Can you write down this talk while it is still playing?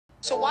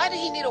So why did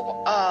he need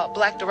a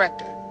black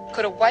director?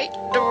 Could a white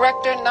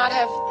director not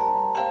have?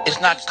 It's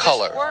not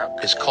color.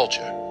 It's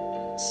culture.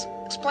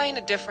 Explain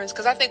the difference,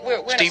 because I think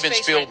we're Steven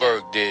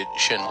Spielberg did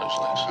Schindler's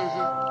List.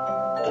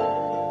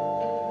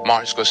 Mm-hmm.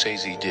 Martin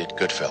Scorsese did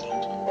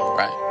Goodfellas,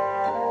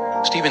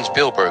 right? Steven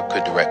Spielberg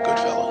could direct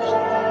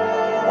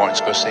Goodfellas.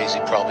 Martin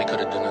Scorsese probably could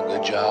have done a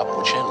good job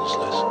with Schindler's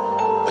List,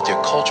 but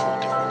they're cultural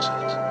differences.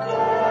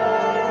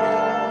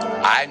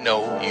 I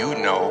know, you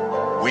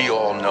know, we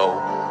all know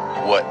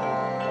what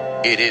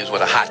it is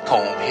when a hot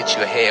comb hits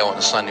your hair on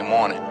a Sunday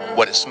morning,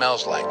 what it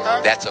smells like.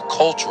 Huh? That's a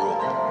cultural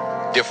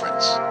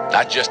difference,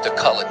 not just a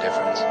color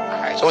difference.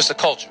 So it's a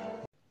culture.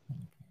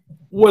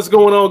 What's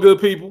going on, good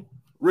people?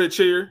 Rich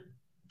here.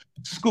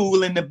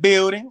 School in the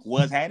building.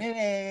 What's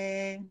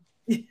happening?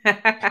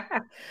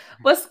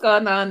 What's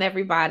going on,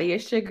 everybody?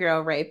 It's your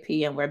girl Ray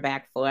P, and we're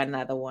back for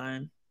another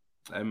one.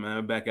 Hey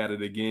man, back at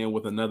it again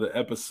with another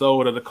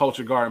episode of the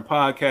Culture Garden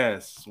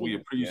Podcast. We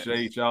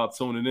appreciate y'all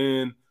tuning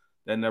in.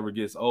 That never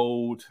gets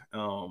old.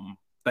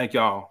 Thank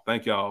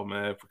y'all,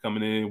 man, for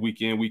coming in,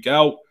 week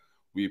out.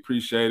 We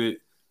appreciate it.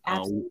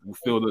 We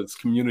feel this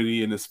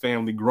community and this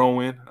family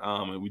growing,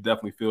 and we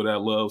definitely feel that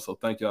love. So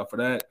thank y'all for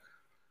that.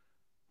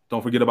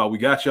 Don't forget about We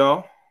Got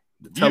Y'all,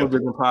 the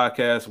television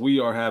podcast. We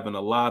are having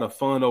a lot of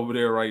fun over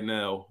there right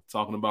now,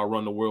 talking about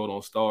Run the World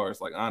on Stars.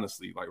 Like,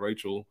 honestly, like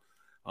Rachel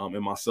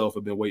and myself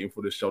have been waiting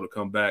for this show to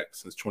come back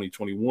since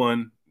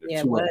 2021.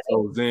 There's 2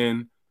 episodes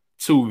in,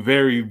 2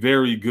 very,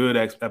 very good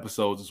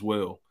episodes as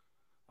well.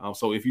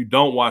 So if you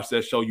don't watch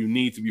that show, you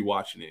need to be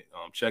watching it.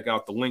 Check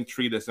out the link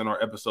tree that's in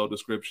our episode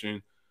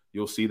description.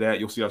 You'll see that.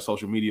 You'll see our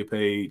social media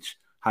page,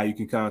 how you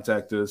can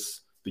contact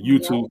us, the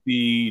YouTube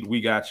feed, We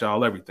Got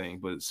Y'all, everything.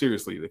 But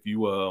seriously, if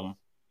you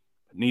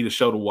need a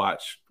show to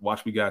watch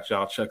We Got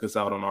Y'all. Check us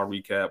out on our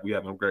recap. We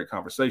having a great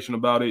conversation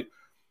about it.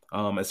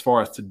 As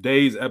far as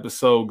today's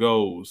episode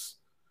goes,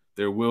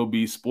 there will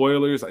be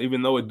spoilers,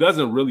 even though it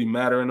doesn't really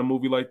matter in a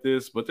movie like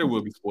this, but there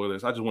will be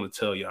spoilers. I just want to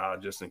tell y'all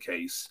just in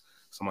case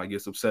somebody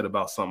gets upset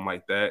about something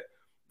like that.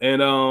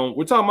 And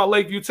we're talking about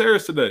Lakeview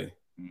Terrace today.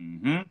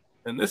 Mm-hmm.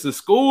 And this is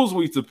school's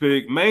week to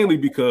pick, mainly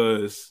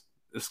because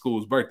it's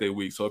school's birthday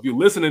week. So if you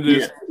listen to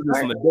this,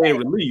 on the day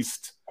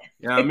released,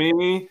 you know what I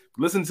mean?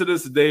 Listen to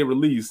this day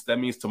released. That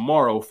means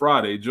tomorrow,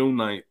 Friday, June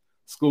 9th,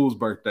 school's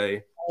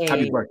birthday. Hey.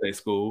 Happy birthday,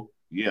 school.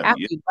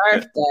 Happy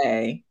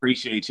birthday.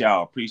 Appreciate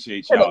y'all.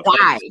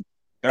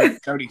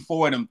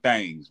 34 of them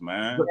things,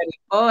 man.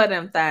 34 of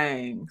them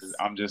things.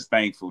 I'm just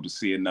thankful to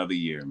see another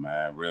year,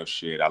 man. Real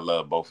shit. I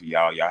love both of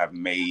y'all. Y'all have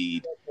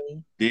made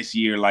this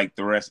year like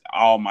the rest,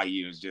 all my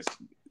years, just,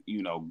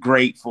 you know,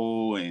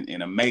 grateful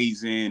and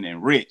amazing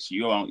and rich.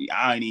 You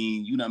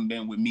done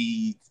been with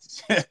me.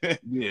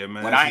 Yeah,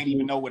 man. When I didn't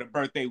even know what a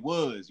birthday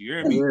was. You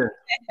hear me?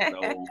 Yeah.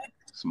 So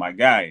it's my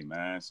guy,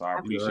 man. So I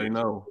appreciate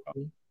it.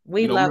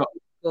 We love you.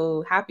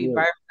 Happy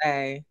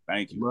birthday.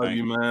 Thank you. Love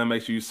you, man.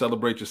 Make sure you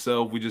celebrate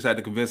yourself. We just had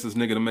to convince this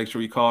nigga to make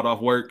sure he called off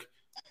work.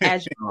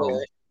 As you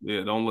would.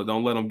 Yeah, don't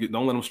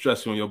let him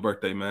stress you on your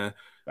birthday, man.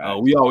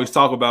 We always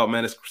talk about,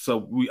 man.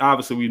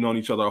 We've known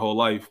each other our whole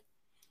life.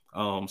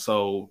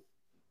 So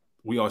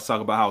we always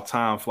talk about how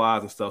time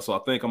flies and stuff. So I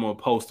think I'm gonna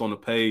post on the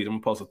page. I'm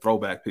gonna post a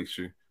throwback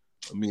picture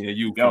of me and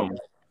you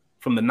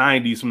from the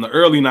 90s, from the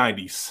early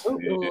 90s.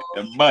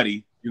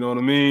 Buddy. You know what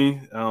I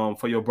mean?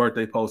 For your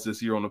birthday post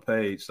this year on the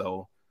page.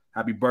 So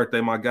happy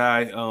birthday, my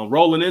guy.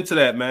 Rolling into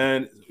that,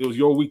 man. It was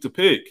your week to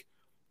pick.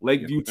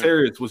 Lakeview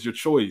Terrace was your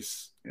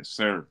choice. Yes,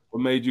 sir.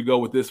 What made you go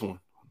with this one?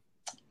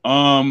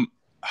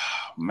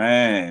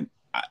 Man,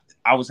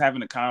 I was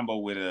having a combo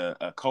with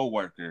a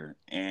coworker,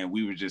 and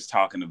we were just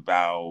talking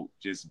about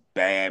just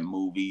bad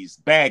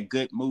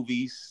good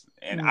movies.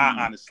 And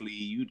I honestly,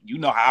 you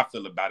know how I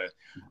feel about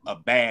a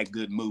bad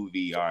good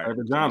movie or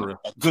genre.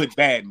 A good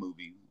bad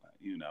movie,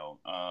 you know.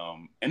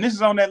 And this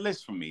is on that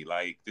list for me.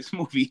 Like, this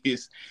movie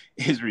is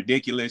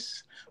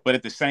ridiculous, but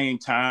at the same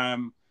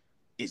time,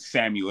 it's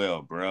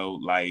Samuel, bro.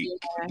 Like,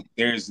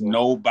 there's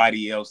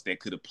nobody else that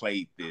could have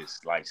played this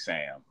like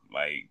Sam.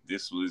 Like,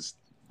 this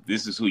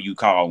is who you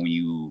call when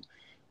you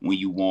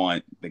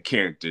want the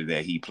character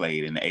that he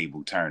played in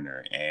Abel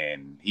Turner,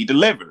 and he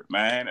delivered,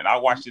 man. And I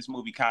watch this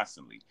movie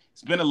constantly.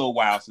 It's been a little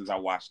while since I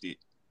watched it,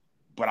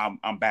 but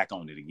I'm back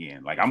on it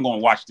again. Like, I'm gonna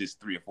watch this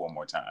 3 or 4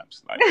 more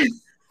times. Like,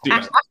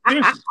 seriously.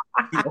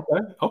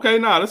 Okay,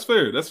 nah, that's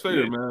fair. That's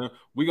fair, man.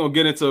 We're gonna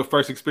get into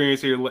first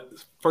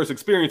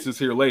experiences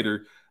here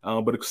later.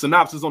 But a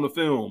synopsis on the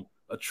film: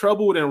 a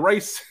troubled and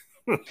race.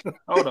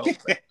 Hold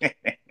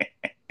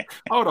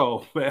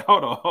on, man.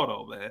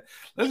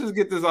 Let's just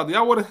get this out.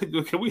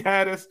 Can we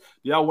have this?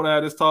 Y'all want to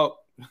have this talk?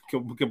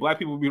 Can black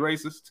people be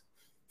racist?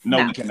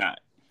 No, we cannot.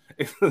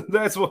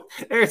 That's what.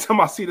 Every time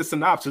I see the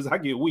synopsis, I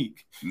get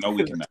weak. No,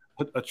 we cannot.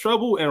 A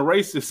troubled and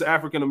racist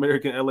African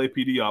American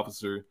LAPD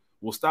officer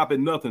will stop at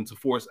nothing to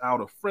force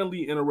out a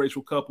friendly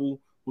interracial couple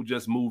who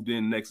just moved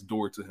in next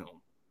door to him.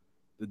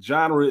 The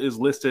genre is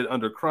listed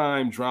under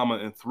crime, drama,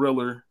 and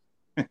thriller.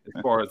 As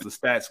far as the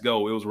stats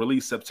go, it was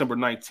released September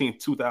 19th,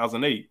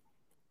 2008.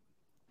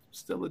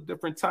 Still a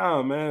different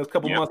time, man. A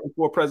couple months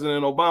before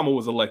President Obama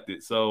was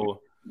elected.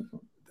 So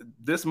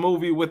This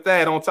movie with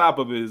that on top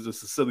of it is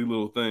just a silly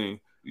little thing.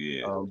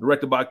 Yeah.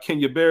 Directed by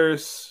Kenya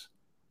Barris.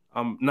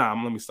 Let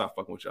me stop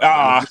fucking with y'all.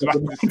 I was about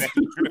to say,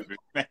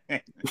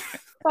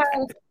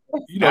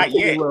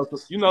 Kenya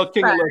loves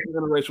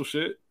interracial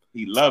shit.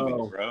 He love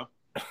it, bro.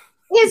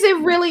 Is it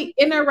really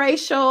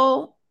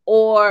interracial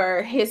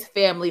or his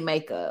family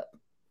makeup?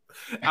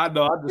 I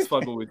know, I'm just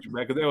fucking with you,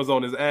 man, because they was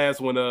on his ass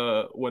when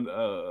that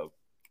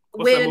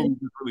movie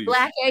released?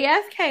 Black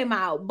AF came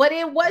out, but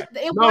it wasn't.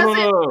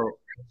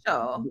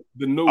 No.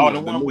 The new one. The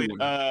one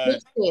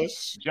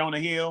with Jonah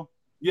Hill.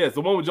 Yes,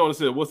 the one with Jonah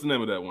Hill. What's the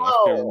name of that one?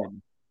 I can't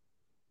remember.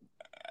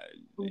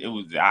 It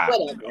was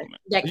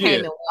that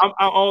came in.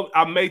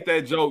 I make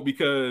that joke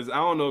because I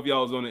don't know if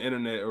y'all was on the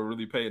internet or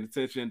really paying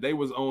attention. They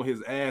was on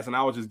his ass, and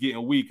I was just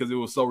getting weak because it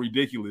was so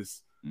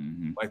ridiculous.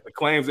 Mm-hmm. Like the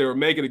claims they were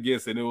making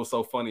against it, and it was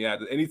so funny.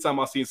 Anytime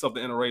I see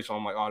something interracial,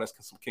 I'm like, oh, that's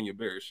some Kenya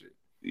Barris shit.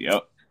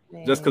 Yep.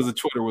 Man. Just because the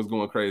Twitter was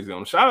going crazy on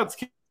him. Shout out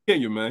to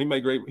Kenya, man. He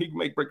make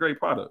great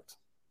products.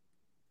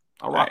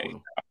 I rock with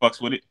him. I fucks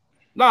with it.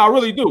 No, I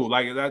really do.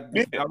 Like that,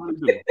 I really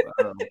do.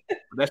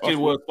 That shit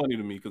was funny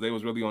to me because they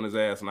was really on his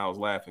ass, and I was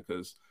laughing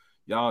because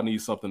y'all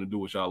need something to do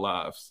with y'all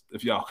lives.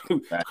 If y'all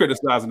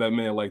criticizing that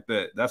man like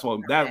that, that's what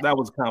that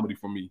was comedy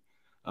for me.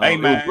 Hey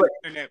man,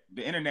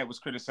 the internet was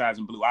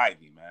criticizing Blue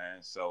Ivy,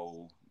 man.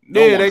 So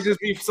they just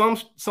be some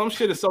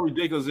shit is so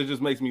ridiculous it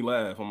just makes me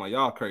laugh. I'm like,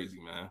 y'all crazy,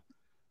 man.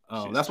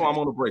 That's why I'm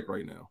on a break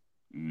right now.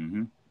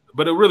 Mm-hmm.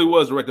 But it really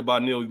was directed by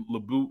Neil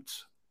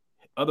LaBute.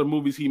 Other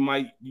movies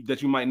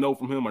that you might know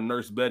from him are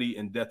Nurse Betty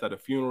and Death at a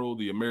Funeral,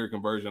 the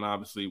American version,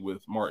 obviously,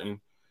 with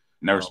Martin.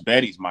 Nurse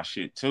Betty's my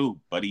shit too,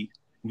 buddy.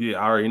 Yeah,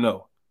 I already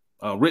know.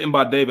 Written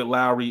by David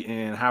Lowery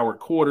and Howard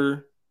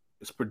Corder.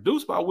 It's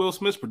produced by Will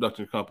Smith's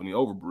production company,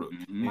 Overbrook,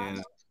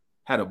 and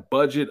had a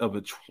budget of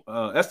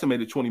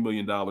estimated $20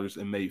 million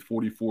and made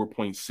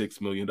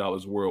 $44.6 million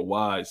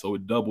worldwide. So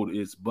it doubled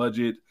its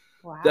budget.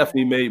 Wow.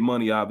 Definitely made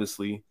money,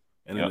 obviously,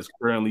 and it is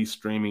currently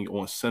streaming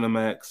on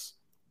Cinemax.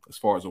 As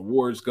far as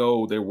awards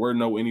go, there were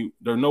no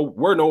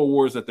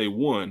awards that they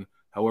won.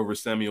 However,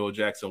 Samuel L.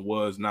 Jackson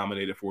was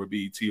nominated for a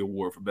BET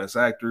Award for Best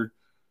Actor.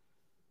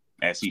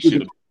 As he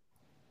should have.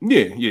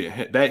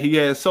 Yeah. That he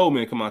had Soul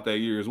Man come out that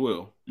year as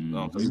well. So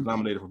he was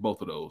nominated for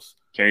both of those.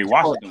 Kerry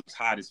Washington was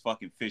hot as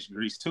fucking fish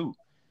grease too.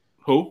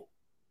 Who?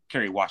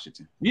 Kerry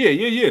Washington.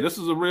 Yeah. This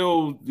is a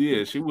real.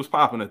 Yeah, she was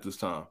popping at this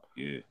time.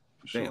 Yeah.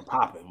 Damn,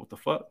 popping. What the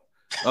fuck?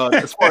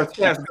 As far as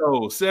cast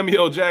goes,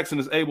 Samuel L. Jackson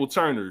is Abel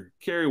Turner.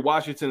 Kerry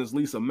Washington is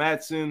Lisa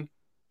Matson.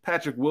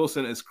 Patrick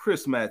Wilson is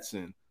Chris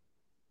Matson.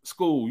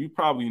 School, you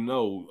probably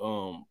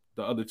know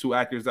the other two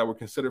actors that were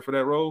considered for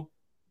that role.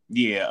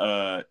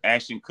 Yeah,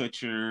 Ashton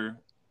Kutcher,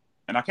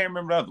 and I can't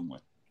remember the other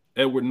one.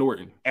 Edward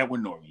Norton.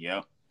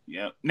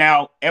 Yep.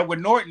 Now,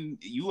 Edward Norton,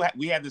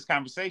 we had this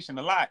conversation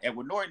a lot.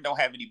 Edward Norton don't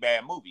have any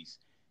bad movies.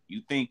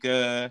 You think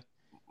this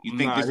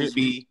would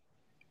be?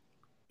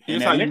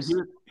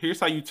 Here's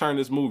how you turn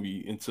this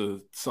movie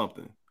into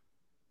something.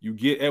 You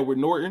get Edward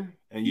Norton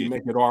and you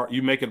make it R.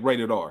 You make it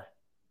rated R.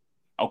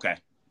 Okay.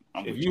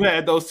 If you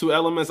had those two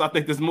elements, I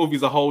think this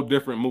movie's a whole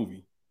different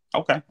movie.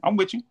 Okay, I'm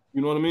with you.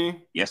 You know what I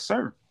mean? Yes,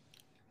 sir.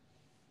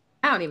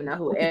 I don't even know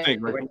who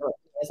Edward Norton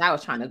is. I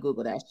was trying to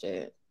Google that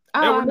shit.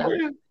 Oh, Edward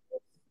Norton.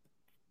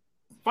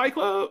 Fight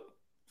Club.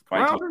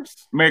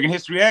 Rounders. American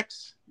History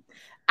X.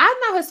 I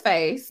know his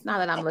face now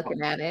that I'm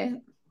looking at it.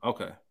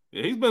 Okay.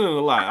 Yeah, he's been in a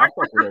lot. I fuck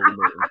with Edward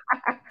Norton.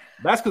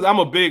 That's because I'm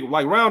a big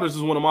Rounders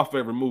is one of my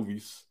favorite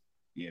movies.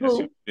 Yeah, that's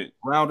it.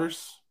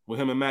 Rounders with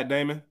him and Matt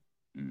Damon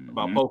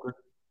about poker.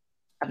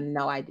 I have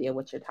no idea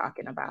what you're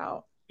talking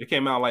about. It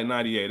came out like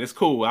 98. It's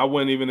cool. I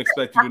wouldn't even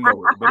expect you to know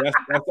it, but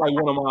that's like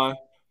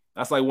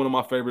one of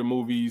my favorite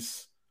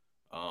movies.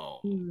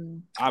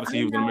 Obviously,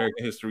 he was in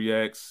American History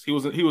X. He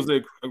was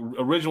the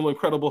original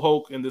Incredible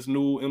Hulk in this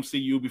new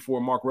MCU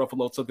before Mark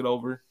Ruffalo took it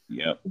over.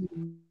 Yep.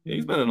 Yeah,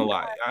 he's been in a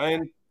lot. I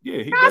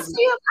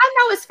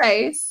know his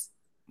face.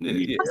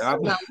 Yeah.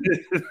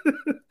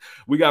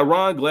 We got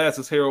Ron Glass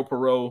as Harold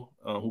Perot,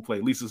 who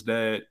played Lisa's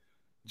dad.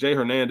 Jay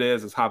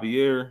Hernandez as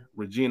Javier.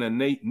 Regina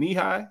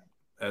Nehai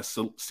as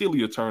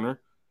Celia Turner.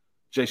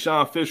 Jay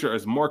Sean Fisher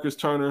as Marcus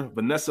Turner.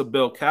 Vanessa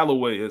Bell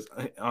Calloway as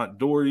Aunt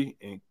Dory.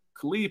 And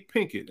Khalid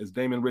Pinkett as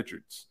Damon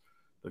Richards,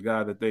 the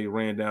guy that they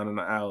ran down in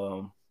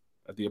the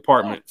at the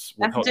apartments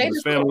with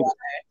his family.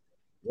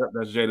 Yep,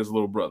 that's Jada's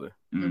little brother.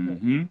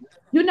 Mm-hmm.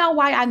 You know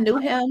why I knew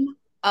him?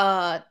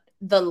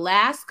 The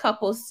last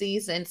couple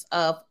seasons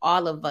of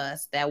All of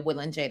Us that Will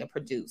and Jada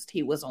produced,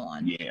 he was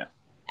on. Yeah,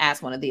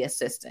 as one of the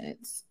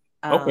assistants.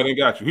 Okay, they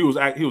got you. He was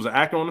an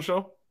actor on the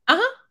show.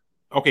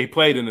 Okay, he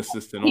played an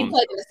assistant.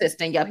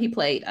 Yep, he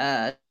played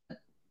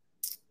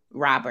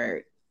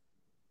Robert.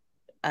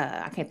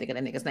 I can't think of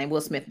the nigga's name. Will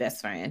Smith's best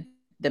friend,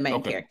 the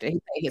main character.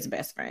 He played his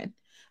best friend.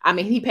 I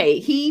mean,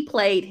 he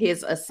played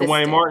his assistant.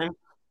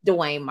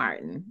 Dwayne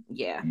Martin.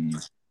 Yeah.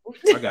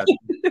 I got you.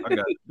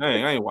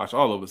 Dang, I ain't watched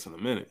All of Us in a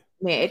minute.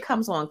 Man, it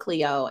comes on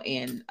Clio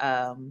and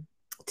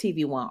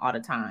TV One all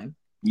the time.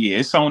 Yeah,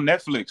 it's on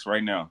Netflix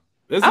right now.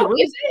 Is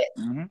it?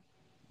 Mm-hmm.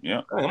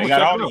 Yeah, they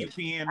got all the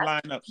UPN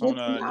lineups on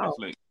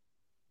Netflix.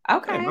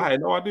 Okay. I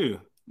had no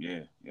idea.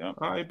 Yeah.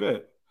 I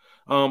bet.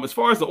 As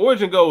far as the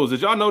origin goes,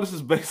 did y'all know this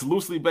is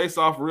loosely based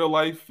off real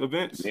life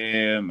events?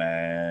 Yeah,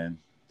 man.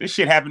 This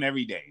shit happen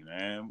every day,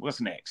 man. What's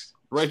next?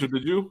 Rachel,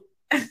 did you?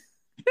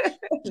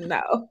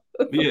 No.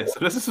 Yes,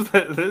 this is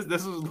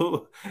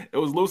it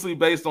was loosely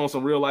based on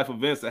some real life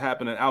events that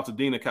happened in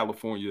Altadena,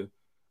 California.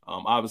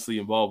 Obviously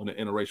involving an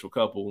interracial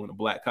couple and a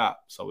black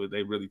cop. So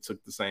they really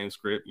took the same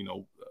script, you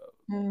know.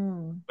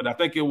 But I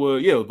think it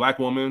was black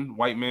woman,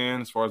 white man,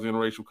 as far as the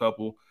interracial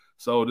couple.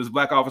 So this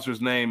black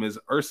officer's name is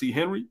Ursi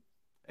Henry,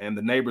 and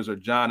the neighbors are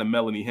John and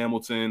Melanie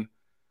Hamilton.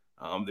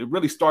 It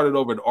really started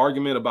over an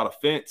argument about a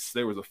fence.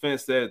 There was a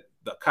fence that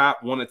the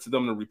cop wanted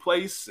them to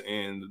replace,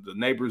 and the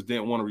neighbors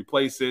didn't want to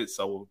replace it.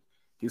 So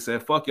he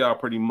said, fuck y'all,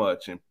 pretty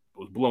much, and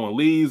was blowing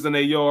leaves in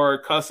their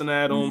yard, cussing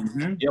at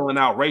them, yelling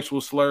out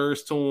racial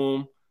slurs to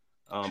them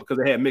because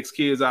they had mixed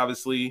kids,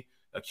 obviously.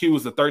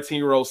 Accused the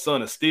 13-year-old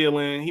son of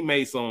stealing. He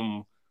made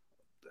some,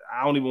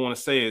 I don't even want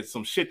to say it,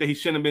 some shit that he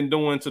shouldn't have been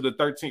doing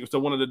to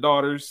one of the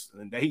daughters,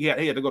 and that he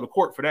had to go to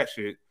court for that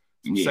shit.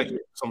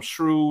 Some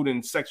shrewd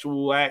and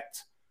sexual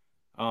act.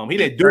 He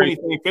didn't do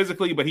anything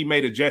physically, but he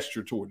made a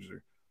gesture towards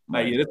her.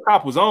 Like, this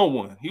cop was on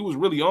one. He was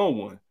really on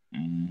one.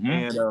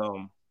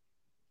 And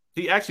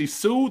he actually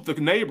sued the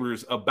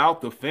neighbors about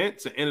the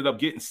fence and ended up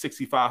getting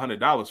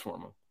 $6,500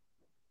 from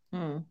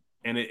them.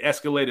 And it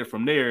escalated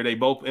from there. They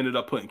both ended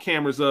up putting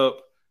cameras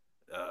up.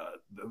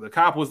 The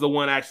cop was the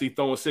one actually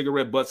throwing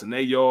cigarette butts in their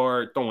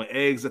yard, throwing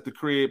eggs at the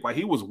crib. Like,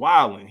 he was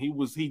wilding.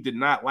 He did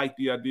not like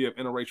the idea of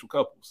interracial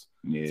couples.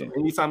 So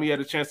anytime he had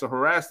a chance to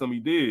harass them, he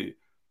did.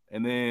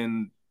 And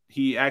then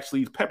he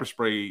actually pepper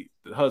sprayed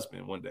the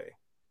husband one day.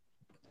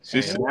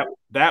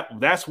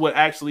 That's what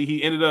actually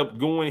he ended up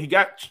going. He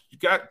got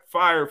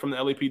fired from the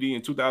LAPD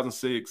in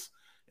 2006.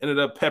 Ended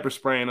up pepper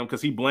spraying him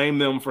because he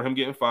blamed them for him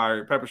getting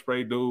fired. Pepper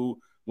spray dude,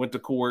 went to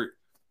court.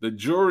 The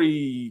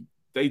jury,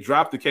 they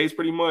dropped the case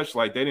pretty much.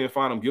 Like, they didn't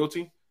find him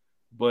guilty,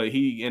 but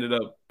he ended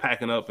up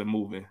packing up and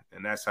moving,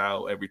 and that's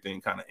how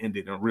everything kind of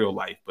ended in real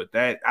life. But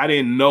that I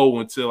didn't know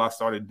until I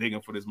started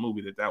digging for this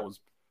movie that was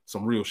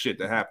some real shit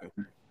that happened.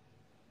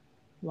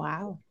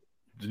 Wow.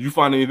 Did you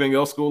find anything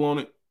else cool on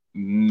it?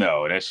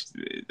 No, it's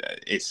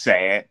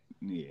sad.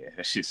 Yeah,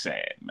 that shit's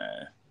sad,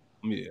 man.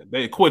 Yeah,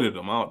 they acquitted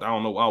him. I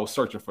don't know. I was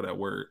searching for that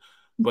word.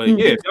 But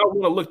yeah, if y'all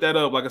want to look that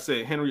up, like I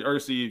said, Henry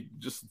Ursi,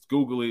 just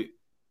Google it.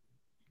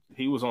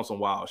 He was on some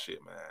wild shit,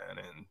 man,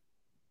 and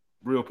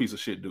real piece of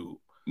shit dude.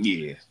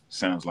 Yeah,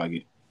 sounds like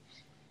it.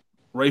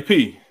 Ray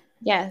P.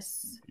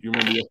 Yes. You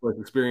remember your first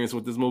experience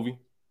with this movie?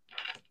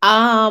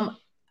 I'm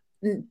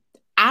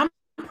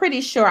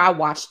pretty sure I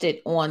watched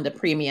it on the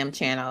premium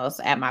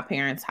channels at my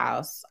parents'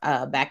 house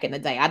back in the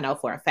day. I know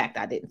for a fact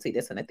I didn't see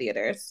this in the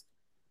theaters.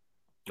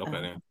 Okay,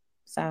 then.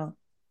 So,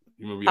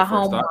 you remember your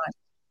first time?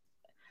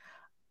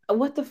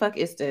 What the fuck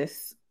is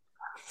this?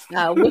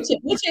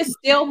 Which is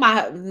still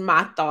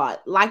my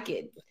thought. Like,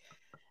 it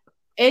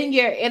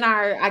in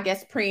our, I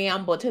guess,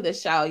 preamble to the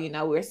show, you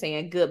know, we're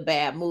saying good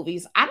bad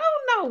movies. I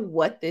don't know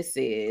what this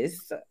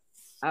is.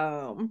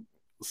 So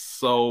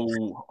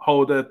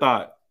hold that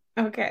thought.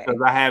 Okay.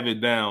 Because I have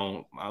it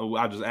down.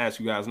 I'll just ask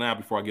you guys now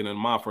before I get into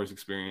my first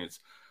experience.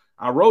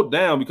 I wrote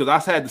down because I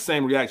had the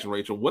same reaction,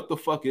 Rachel. What the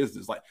fuck is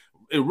this? Like,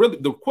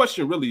 the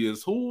question really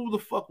is, who the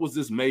fuck was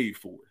this made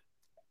for?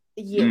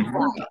 Yeah,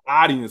 who's the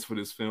audience for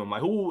this film?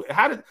 Like,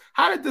 how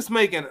did this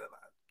make it?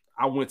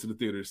 I went to the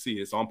theater to see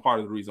it, so I'm part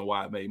of the reason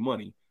why it made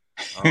money.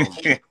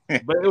 But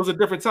it was a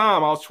different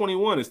time. I was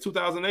 21. It's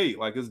 2008.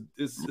 Like,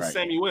 it's right.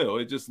 Samuel.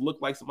 It just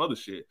looked like some other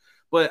shit.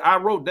 But I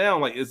wrote down,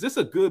 like, is this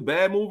a good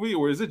bad movie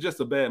or is it just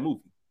a bad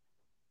movie?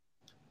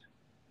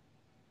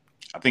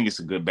 I think it's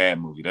a good bad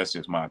movie. That's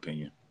just my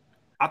opinion.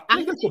 I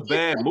think it's a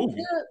bad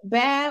movie.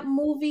 Bad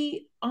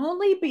movie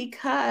only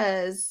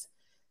because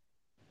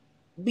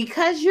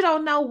you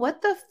don't know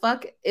what the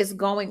fuck is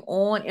going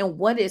on and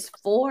what it's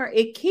for.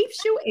 It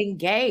keeps you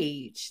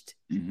engaged.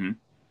 Mm-hmm.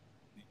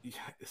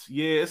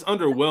 Yeah, it's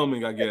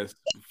underwhelming, I guess,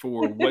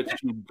 for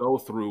what you go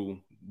through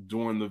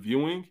during the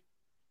viewing.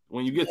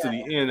 When you get to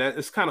the end,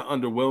 it's kind of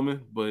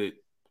underwhelming. But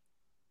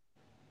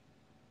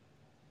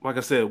like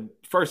I said,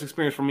 first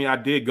experience for me, I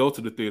did go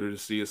to the theater to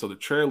see it. So the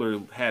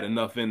trailer had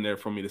enough in there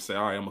for me to say,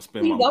 all right, I'm going to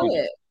spend my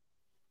money.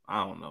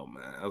 I don't know,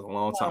 man. That was a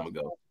long time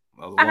ago.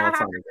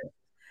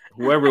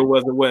 Whoever it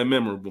wasn't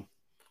memorable.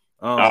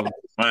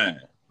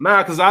 Fine.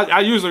 Nah, because I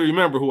usually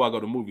remember who I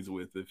go to movies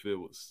with if it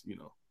was, you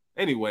know.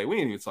 Anyway, we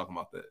ain't even talking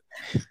about that.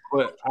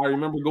 But I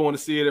remember going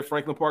to see it at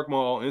Franklin Park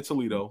Mall in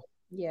Toledo.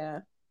 Yeah.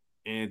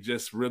 And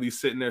just really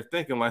sitting there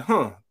thinking like,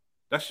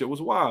 that shit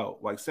was wild.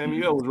 Like,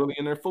 Samuel was really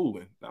in there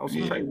fooling. That was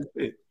some crazy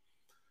shit.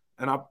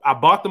 And I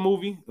bought the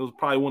movie. It was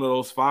probably one of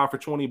those 5 for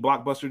 $20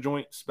 Blockbuster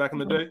joints back in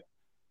the day.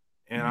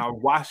 And I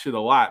watched it a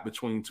lot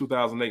between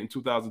 2008 and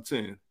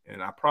 2010.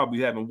 And I probably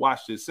haven't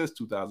watched it since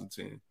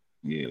 2010.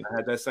 Yeah. And I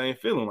had that same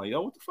feeling like,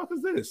 yo, what the fuck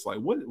is this? Like,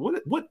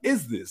 what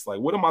is this? Like,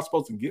 what am I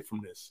supposed to get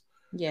from this?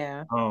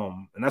 Yeah.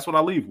 And that's what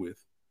I leave with.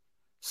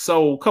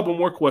 So a couple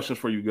more questions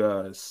for you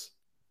guys.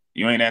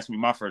 You ain't asked me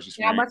my first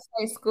Yeah, I'm experience.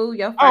 about to say school.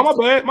 Your Oh,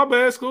 first. my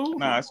bad, school.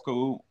 Nah, it's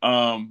cool.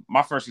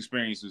 My first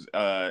experience was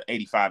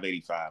 85,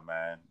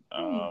 man.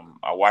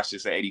 I watched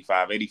this at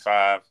 85.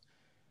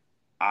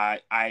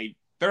 I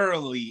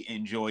thoroughly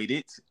enjoyed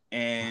it,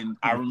 and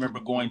I remember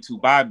going to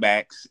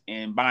buybacks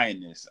and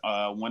buying this.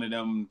 One of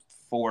them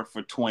 4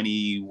 for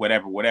 $20,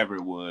 whatever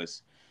it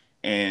was,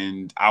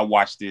 and I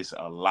watched this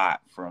a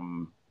lot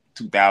from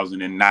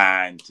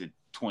 2009 to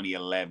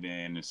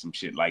 2011 or some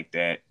shit like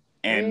that.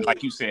 And Really?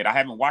 like you said, I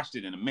haven't watched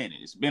it in a minute.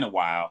 It's been a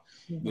while.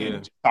 Mhm. And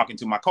just talking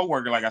to my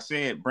coworker, like I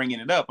said,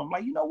 bringing it up, I'm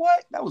like, you know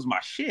what? That was my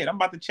shit. I'm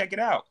about to check it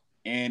out,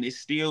 and it's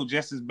still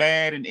just as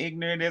bad and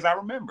ignorant as I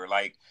remember.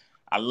 Like,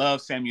 I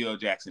love Samuel L.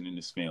 Jackson in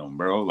this film,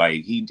 bro.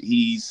 Like he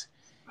has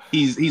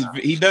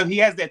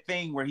that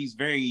thing where he's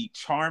very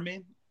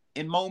charming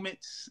in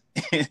moments,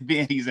 and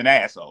then he's an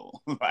asshole.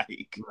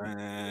 Like,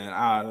 Man,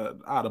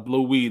 I'd have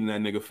blew weed in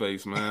that nigga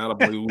face, man. I'd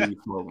have blew weed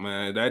smoke,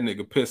 man. That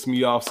nigga pissed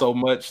me off so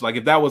much. Like,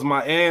 if that was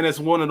and it's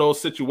one of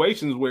those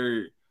situations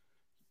where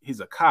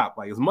he's a cop.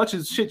 Like, as much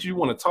as shit you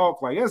want to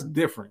talk, like, that's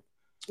different.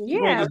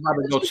 You ain't Yeah, just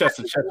about to go chest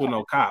to chest with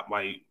no cop.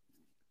 Like,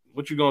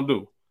 what you gonna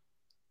do?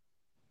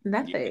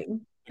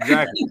 nothing.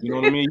 Exactly. You know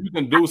what I mean? You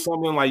can do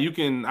something like you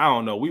can, I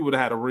don't know. We would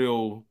have had a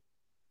real,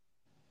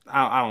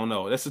 I don't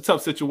know. That's a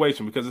tough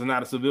situation because it's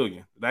not a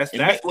civilian. That's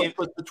what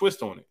puts the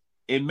twist on it.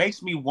 It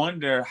makes me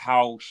wonder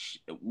how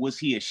was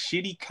he a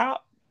shitty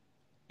cop?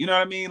 You know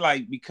what I mean?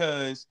 Like,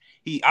 because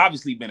he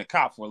obviously been a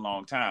cop for a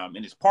long time,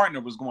 and his partner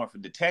was going for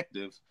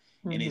detective,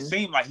 and it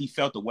seemed like he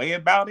felt a way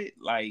about it.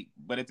 Like,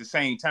 but at the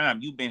same time,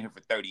 you've been here for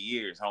 30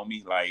 years,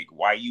 homie. Like,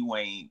 why you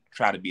ain't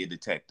try to be a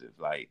detective?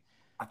 Like,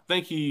 I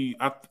think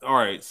all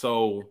right,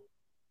 so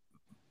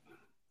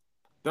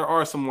there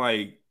are some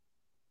like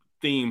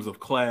themes of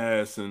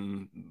class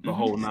and the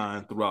whole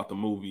nine throughout the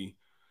movie.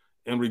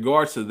 In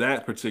regards to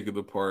that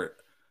particular part,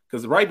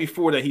 because right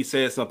before that he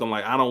said something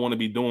like, I don't want to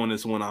be doing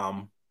this when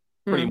I'm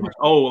pretty much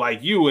old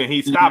like you, and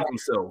he stopped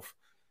himself.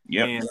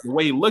 Yep. And the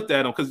way he looked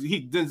at him, because I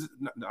was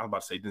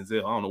about to say Denzel,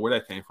 I don't know where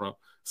that came from.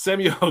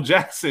 Samuel L.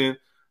 Jackson,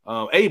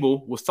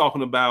 Abel, was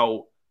talking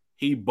about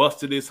he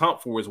busted his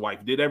hump for his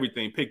wife, did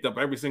everything, picked up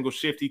every single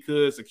shift he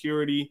could,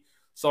 security.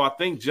 So I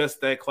think just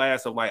that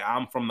class of like,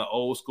 I'm from the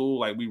old school,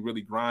 like we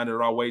really grinded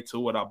our way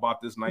to it. I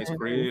bought this nice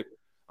crib.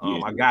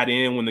 I got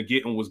in when the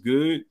getting was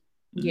good.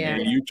 Yeah.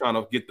 And you trying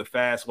to get the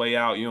fast way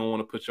out. You don't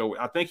want to put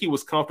I think he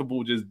was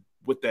comfortable just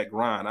with that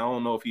grind. I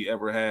don't know if he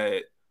ever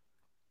had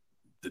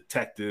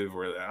detective,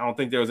 or I don't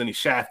think there was any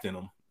shaft in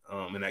him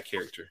in that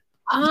character.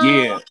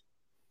 Yeah.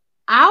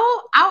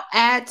 I'll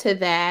add to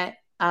that.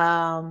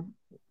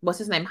 What's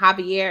his name?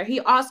 Javier. He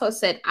also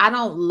said, I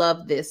don't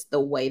love this the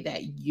way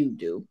that you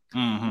do.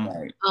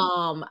 Right.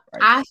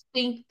 I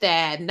think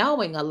that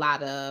knowing a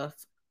lot of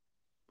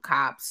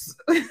cops,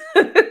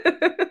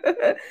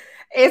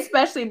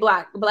 especially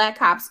black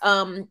cops,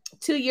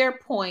 to your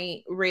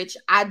point, Rich,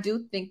 I do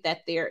think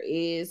that there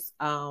is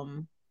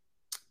a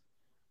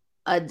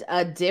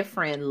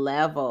different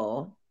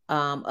level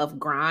of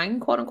grind,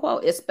 quote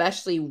unquote,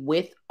 especially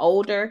with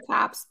older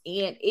cops,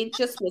 and it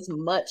just was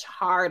much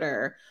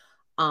harder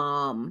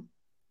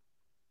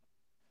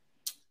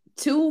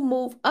to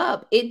move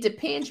up. It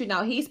depends,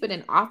 he's been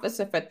an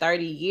officer for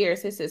 30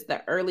 years. This is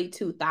the early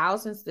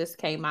 2000s this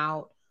came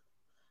out.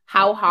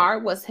 How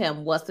hard was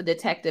the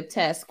detective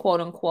test,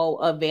 quote unquote,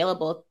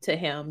 available to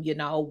him,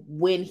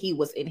 when he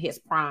was in his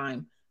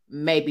prime?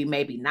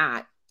 Maybe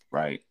not.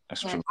 Right. That's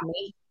true. I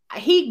mean,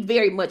 he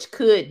very much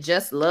could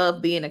just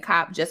love being a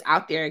cop, just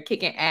out there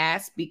kicking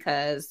ass,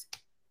 because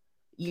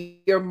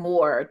you're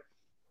more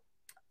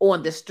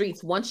on the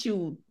streets. Once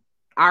you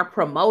are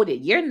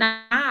promoted, you're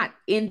not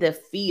in the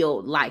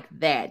field like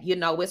that.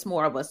 It's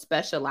more of a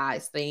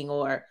specialized thing,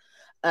 or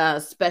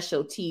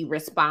specialty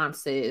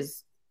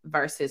responses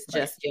versus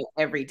just your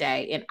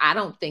everyday. And I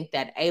don't think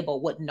that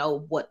Abel would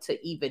know what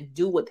to even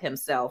do with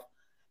himself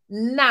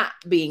not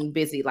being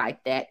busy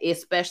like that,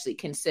 especially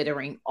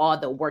considering all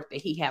the work that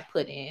he had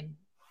put in.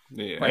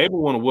 Yeah, Abel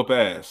want to whoop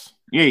ass.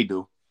 Yeah, he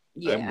do.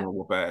 Yeah, Abel want to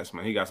whoop ass,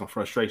 man. He got some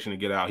frustration to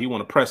get out. He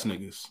want to press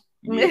niggas.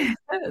 Yeah.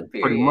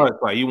 Pretty much,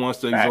 like he wants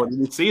to exhort.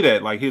 You see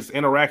that, like his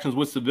interactions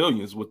with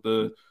civilians, with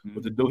the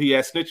dude he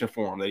had snitching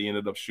for him that he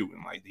ended up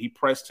shooting. Like he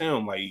pressed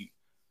him, like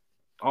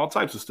all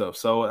types of stuff.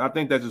 So I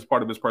think that's just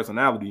part of his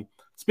personality.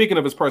 Speaking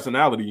of his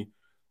personality,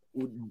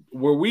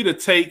 were we to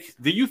take?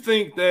 Do you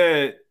think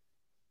that?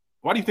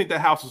 Why do you think that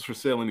house was for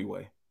sale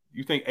anyway?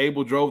 You think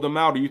Abel drove them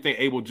out, or you think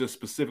Abel just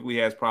specifically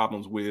has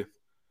problems with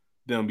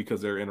them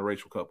because they're an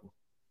interracial couple?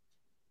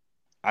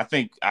 I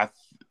think I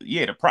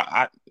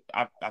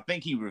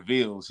think he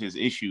reveals his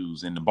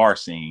issues in the bar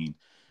scene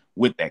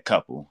with that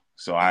couple.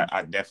 So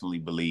I definitely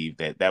believe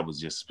that was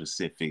just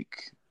specific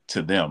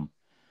to them.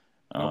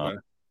 Okay.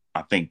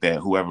 I think that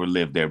whoever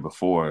lived there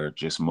before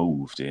just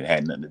moved. It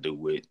had nothing to do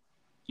with,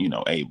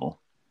 Abel.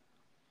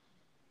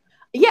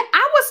 Yeah,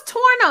 I was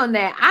torn on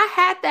that. I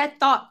had that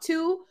thought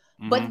too.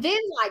 But then,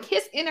 like,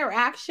 his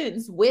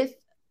interactions with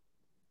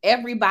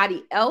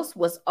everybody else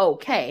was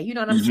okay. You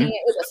know what I'm saying?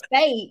 It was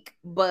fake,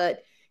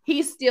 but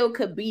he still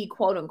could be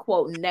quote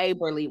unquote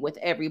neighborly with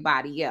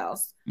everybody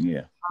else.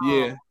 Yeah.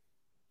 Yeah.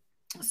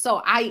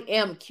 So I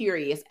am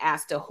curious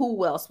as to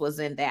who else was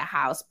in that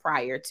house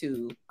prior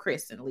to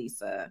Chris and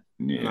Lisa.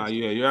 Yeah. Nah,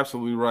 yeah, you're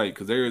absolutely right.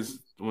 Because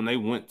when they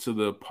went to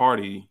the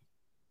party,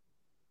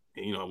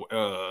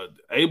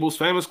 Abel's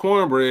famous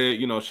cornbread,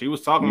 she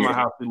was talking about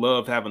how she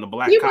loved having a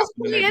black cop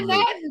in the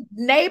neighborhood.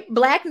 That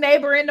black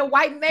neighbor in the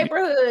white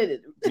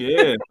neighborhood.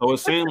 Yeah, so it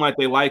seemed like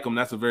they like him.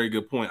 That's a very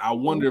good point. I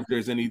wonder if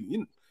there's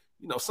any,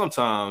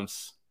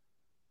 sometimes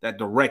that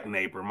direct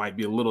neighbor might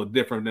be a little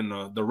different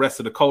than the rest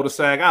of the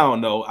cul-de-sac. I don't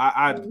know.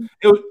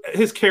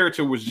 His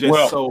character was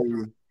just so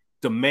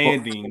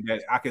demanding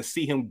that I could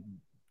see him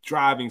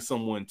driving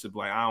someone to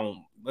like,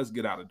 let's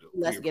get out of here.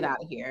 Let's get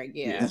out of here.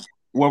 Yeah.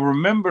 Well,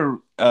 remember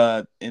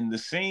in the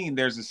scene,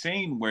 there's a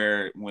scene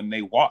where when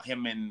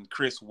him and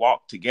Chris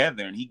walk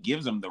together and he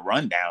gives them the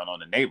rundown on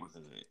the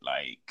neighborhood.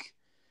 Like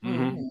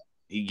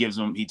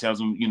he tells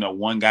them,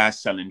 one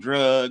guy's selling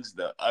drugs.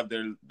 The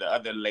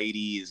other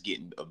lady is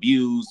getting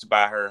abused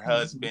by her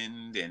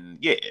husband. And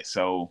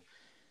so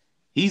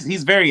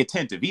he's very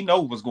attentive. He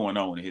knows what's going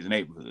on in his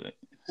neighborhood.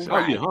 So, oh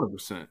yeah,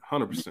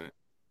 100%.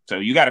 So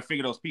you got to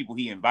figure those people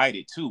he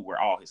invited too were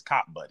all his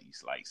cop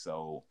buddies. Like,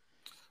 so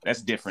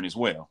that's different as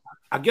well.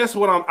 I guess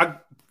go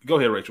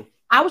ahead, Rachel.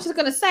 I was just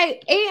gonna say,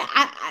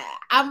 and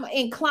I'm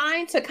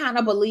inclined to kind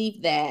of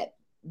believe that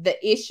the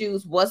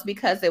issues was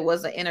because it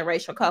was an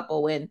interracial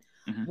couple, and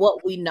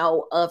what we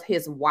know of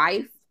his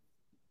wife,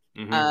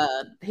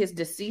 his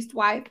deceased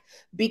wife,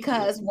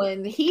 because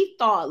when he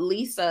thought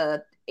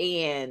Lisa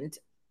and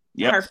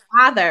her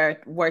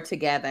father were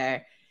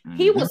together,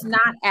 he was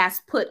not as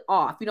put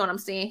off. You know what I'm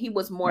saying? He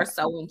was more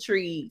so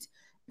intrigued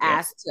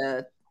as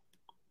to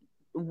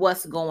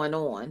what's going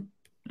on.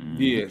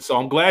 Yeah, so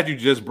I'm glad you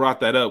just brought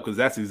that up because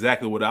that's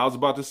exactly what I was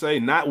about to say.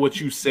 Not what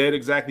you said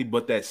exactly,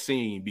 but that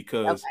scene,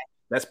 because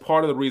that's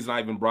part of the reason I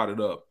even brought it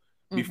up.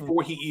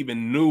 Before he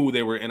even knew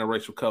they were an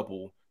interracial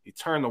couple, he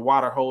turned the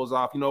water hose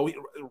off.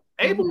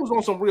 Abel was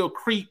on some real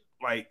creep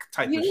type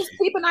of shit. He was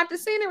creeping out the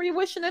scenery,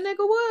 wishing a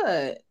nigga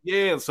would.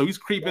 Yeah, so he's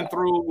creeping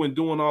through and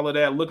doing all of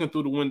that, looking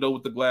through the window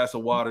with the glass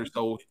of water.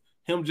 So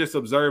him just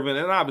observing,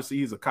 and obviously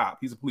he's a cop,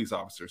 he's a police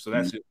officer, so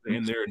that's just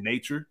in their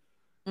nature.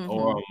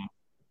 But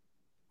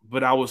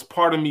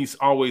part of me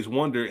always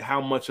wondered how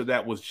much of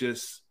that was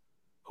just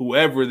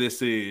whoever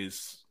this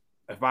is.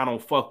 If I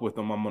don't fuck with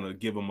them, I'm gonna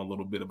give them a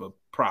little bit of a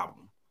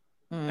problem.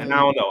 And I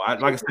don't know.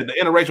 Like I said, the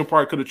interracial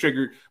part could have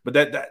triggered, but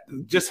that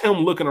just him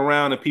looking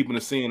around and peeping the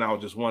scene, I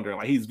was just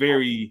wondering. He's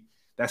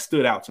that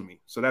stood out to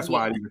me. So that's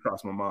why it even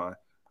crossed my mind.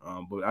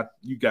 But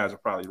you guys are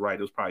probably right.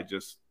 It was probably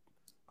just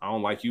I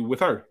don't like you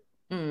with her.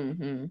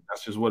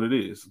 That's just what it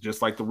is.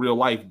 Just like the real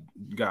life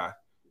guy.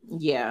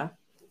 Yeah.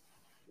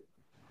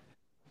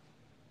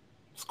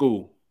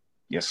 School.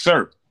 Yes,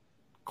 sir.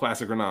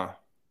 Classic or not?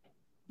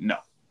 No,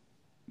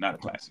 not a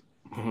classic.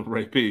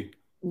 Ray P.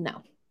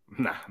 No.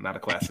 Nah, not a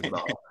classic at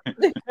all.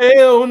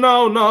 Hell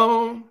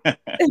no.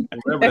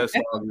 Whatever that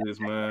song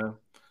is, man.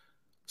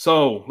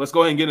 So let's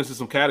go ahead and get into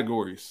some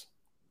categories.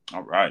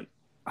 All right.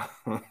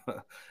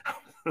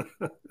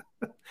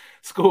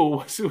 School,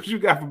 what you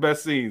got for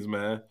best scenes,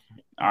 man?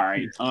 All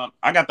right.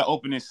 I got the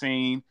opening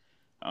scene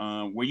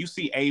where you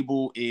see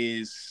Abel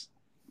is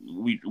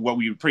what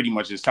we were pretty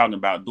much just talking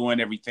about, doing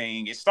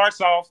everything. This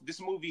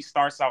movie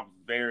starts off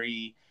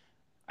very,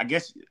 I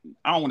guess,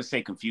 I don't want to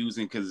say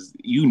confusing because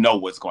you know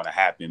what's going to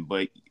happen,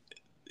 but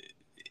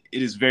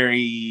it is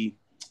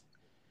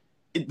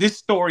this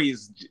story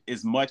is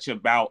as much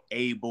about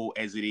Abel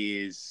as it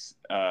is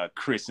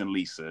Chris and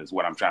Lisa is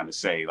what I'm trying to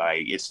say.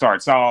 Like, it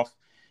starts off,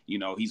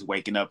 he's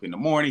waking up in the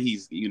morning.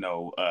 He's,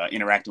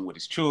 interacting with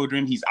his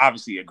children. He's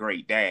obviously a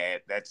great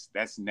dad.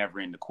 That's never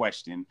in the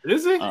question.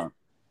 Is he?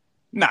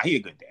 Nah, he a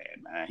good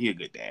dad, man. He a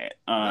good dad.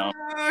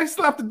 He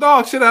slapped the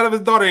dog shit out of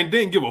his daughter and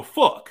didn't give a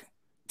fuck.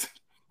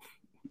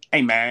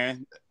 Hey,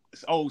 man,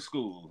 it's old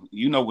school.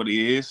 You know what it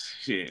is.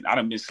 Shit, I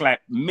done been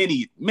slapped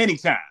many, many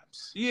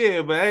times.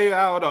 Yeah, but hey,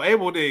 I don't know.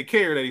 Abel didn't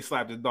care that he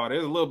slapped his daughter.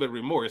 There's a little bit of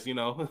remorse,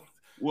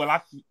 Well,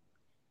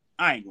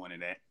 I ain't going to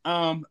that.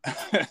 Hold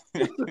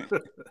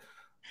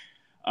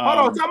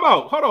on, time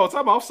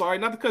out. I'm sorry,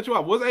 not to cut you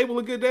off. Was Abel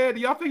a good dad?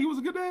 Do y'all think he was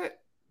a good dad?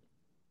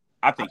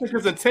 I think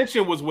his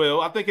intention was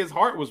well. I think his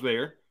heart was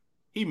there.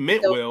 He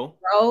meant well.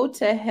 The road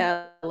to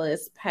hell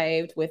is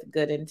paved with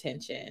good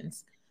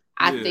intentions.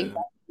 I think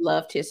he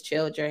loved his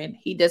children.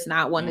 He does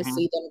not want to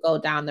see them go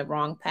down the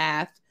wrong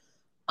path.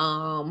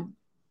 In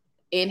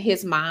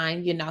his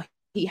mind,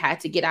 he had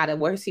to get out of,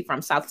 where is he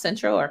from? South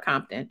Central or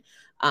Compton?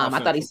 I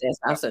thought he said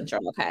South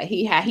Central. Okay.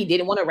 He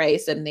didn't want to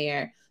raise them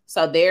there.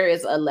 So there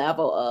is a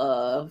level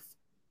of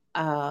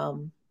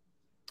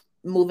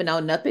moving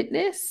on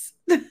uppedness.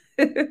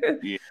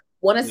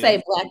 Want to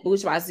say black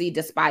bourgeoisie,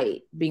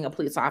 despite being a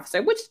police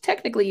officer, which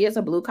technically is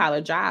a blue collar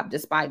job,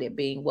 despite it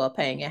being well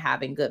paying and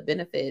having good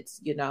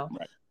benefits,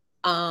 Right.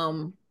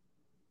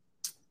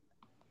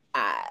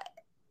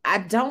 I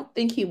don't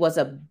think he was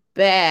a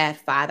bad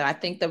father. I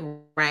think the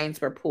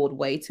reins were pulled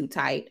way too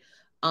tight.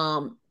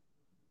 I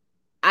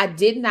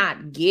did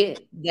not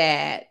get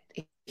that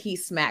he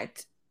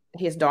smacked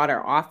his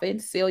daughter often,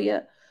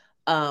 Celia.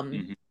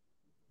 True.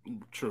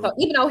 So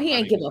even though he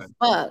ain't give a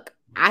fuck,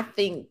 I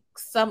think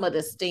some of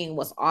the steam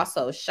was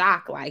also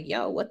shock, like,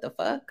 yo, what the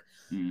fuck?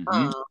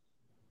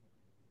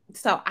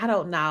 So I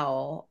don't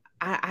know.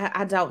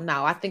 I don't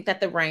know. I think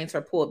that the reins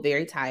were pulled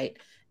very tight,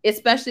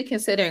 especially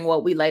considering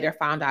what we later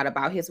found out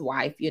about his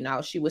wife. You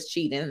know, she was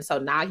cheating. So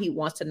now he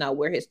wants to know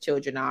where his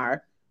children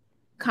are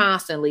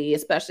constantly,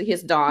 especially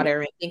his daughter,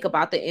 and think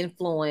about the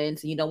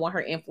influence. You don't want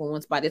her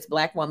influenced by this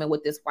black woman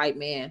with this white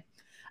man.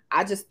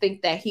 I just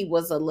think that he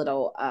was a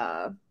little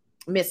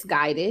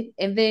misguided.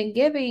 And then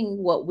giving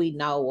what we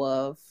know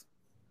of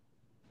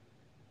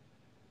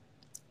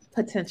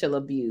potential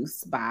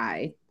abuse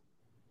by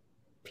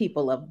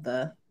people of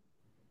the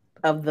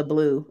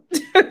blue.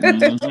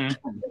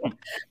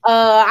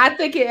 I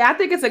think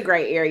it's a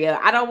gray area.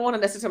 I don't want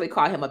to necessarily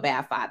call him a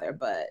bad father,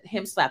 but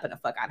him slapping the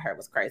fuck out of her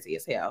was crazy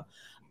as hell.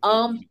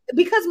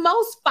 Because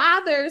most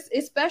fathers,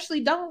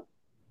 especially, don't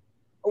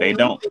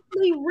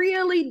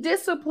really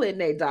discipline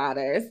their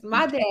daughters.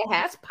 My dad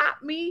has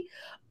popped me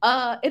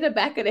in the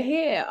back of the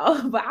head,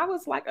 but I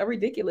was like a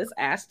ridiculous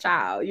ass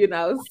child, you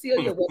know.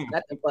 Celia was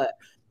nothing but.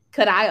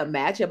 Could I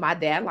imagine my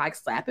dad like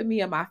slapping me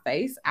in my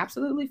face?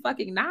 Absolutely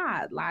fucking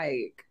not.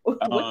 Like, what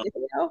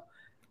the hell?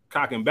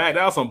 Cocking back.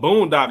 That was some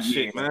boondock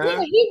shit, man.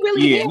 Yeah, he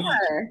really hit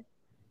her.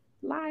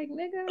 Like,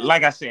 nigga.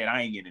 Like I said,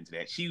 I ain't getting into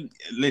that.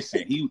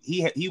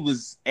 He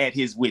was at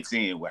his wit's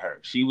end with her.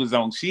 She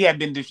had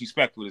been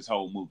disrespectful this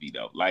whole movie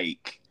though.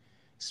 Like,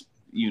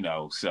 you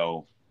know,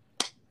 so.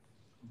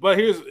 But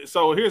here's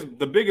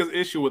the biggest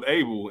issue with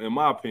Abel, in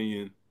my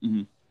opinion.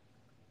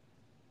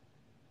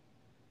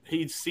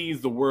 He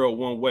sees the world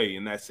one way,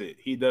 and that's it.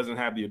 He doesn't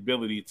have the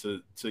ability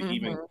to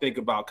even think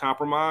about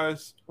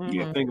compromise.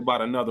 Think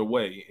about another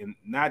way, and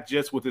not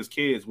just with his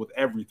kids, with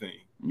everything.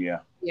 Yeah.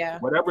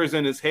 Whatever is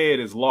in his head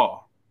is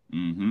law,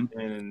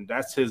 and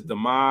that's his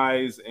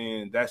demise,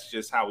 and that's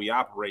just how he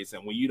operates.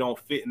 And when you don't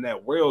fit in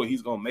that world,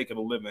 he's gonna make it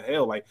a living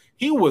hell. Like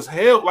he was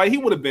hell, like he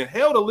would have been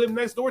hell to live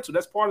next door to.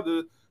 That's part of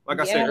the,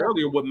 like I said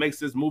earlier, what makes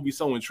this movie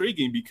so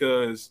intriguing,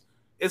 because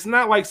it's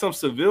not like some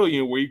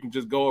civilian where you can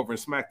just go over and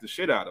smack the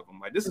shit out of him.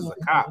 Like, this is a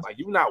cop. Like,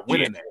 you're not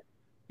winning that.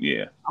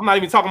 Yeah. I'm not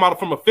even talking about it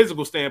from a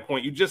physical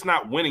standpoint. You're just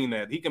not winning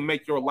that. He can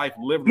make your life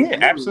live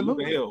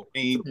absolutely hell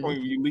to the point where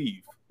you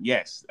leave.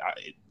 Yes.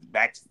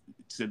 Back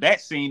to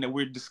that scene that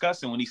we're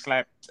discussing when he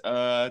slapped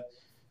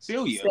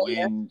Celia.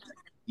 And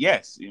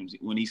yes,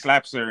 when he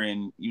slaps her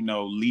and, you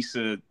know,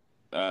 Lisa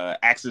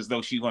acts as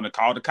though she's going to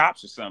call the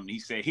cops or something. He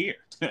said, here,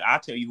 I'll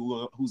tell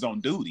you who's on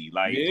duty.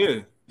 Like,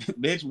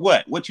 bitch,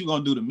 what you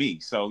gonna do to me?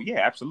 So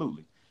yeah,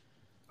 absolutely.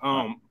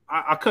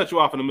 I cut you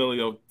off in the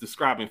middle of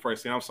describing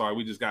first thing. I'm sorry,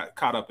 we just got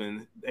caught up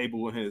in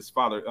Abel and his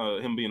father,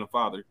 him being a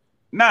father.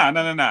 Nah.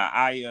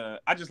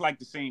 I just like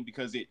the scene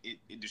because it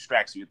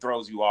distracts you, it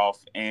throws you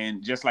off,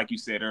 and just like you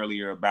said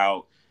earlier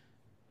about,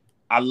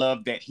 I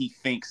love that he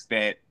thinks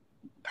that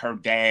her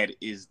dad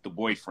is the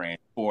boyfriend.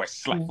 For a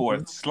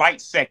slight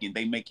second,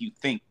 they make you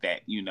think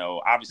that, you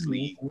know,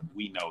 obviously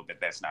we know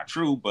that that's not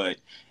true, but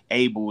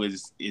Abel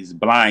is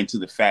blind to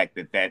the fact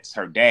that that's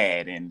her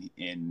dad, and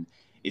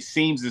it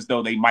seems as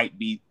though they might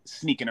be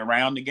sneaking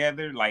around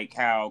together, like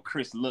how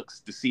Chris looks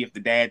to see if the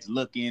dad's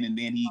looking, and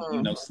then he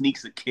you know,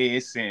 sneaks a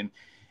kiss,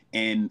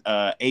 and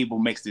Abel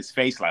makes this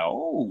face like,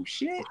 oh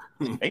shit,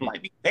 they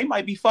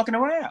might be fucking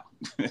around.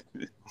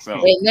 So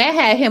and that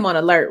had him on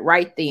alert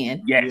right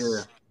then.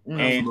 Yes.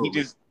 And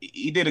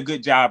he did a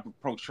good job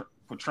of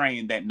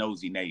portraying that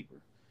nosy neighbor.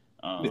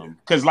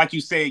 Because like you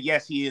said,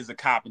 yes, he is a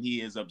cop and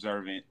he is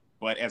observant,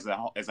 but as a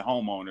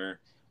homeowner,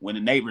 when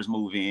the neighbors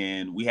move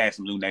in, we had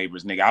some new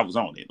neighbors, nigga, I was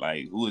on it.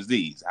 Like, who is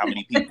these? How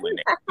many people in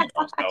there? You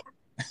know,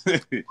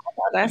 so.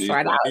 That's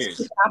right. I was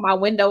just out my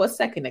window a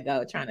second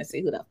ago trying to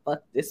see who the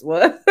fuck this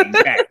was.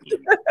 Exactly.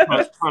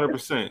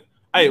 100%.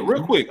 Hey,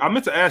 real quick, I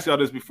meant to ask y'all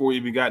this before we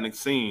even got into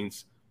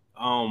scenes.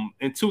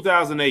 In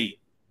 2008,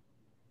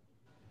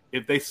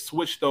 if they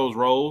switched those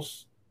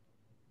roles,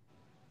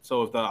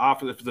 so if the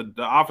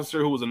officer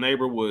who was a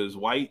neighbor was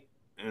white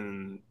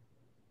and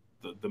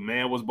the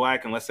man was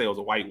black, and let's say it was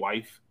a white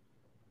wife,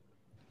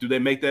 do they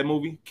make that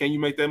movie? Can you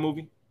make that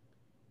movie?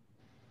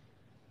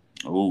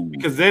 Oh,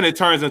 because then it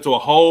turns into a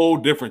whole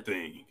different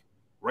thing.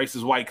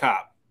 Racist white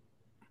cop.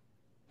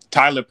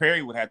 Tyler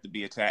Perry would have to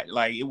be attacked.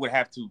 Like, it would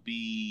have to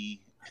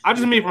be. I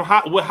just mean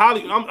from with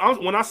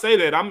Hollywood. When I say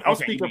that, I'm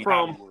speaking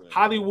from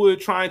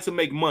Hollywood trying to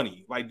make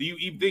money. Like, do you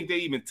even think they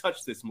even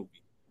touch this movie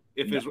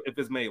if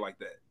it's made like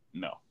that?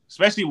 No,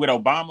 especially with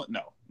Obama.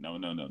 No.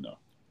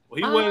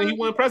 Well, he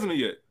wasn't president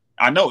yet.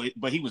 I know it,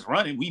 but he was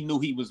running. We knew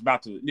he was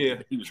about to.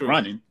 Yeah, he was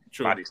running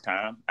by this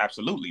time.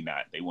 Absolutely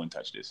not. They wouldn't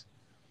touch this.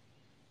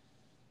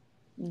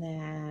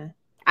 Nah.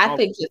 I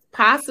think it's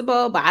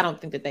possible, but I don't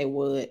think that they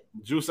would.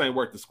 Juice ain't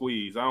worth the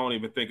squeeze. I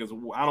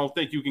don't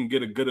think you can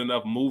get a good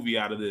enough movie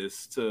out of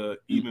this to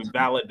even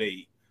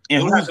validate.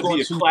 And who's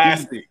going to be a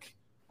classic?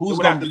 Who's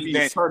going to be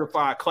a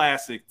certified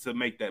classic to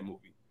make that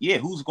movie? Yeah,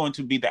 who's going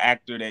to be the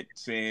actor that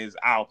says,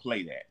 I'll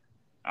play that?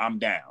 I'm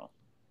down.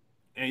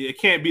 and it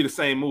can't be the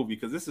same movie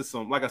because this is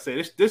some, like I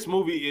said, this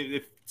movie,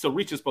 if to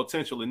reach its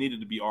potential, it needed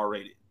to be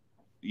R-rated.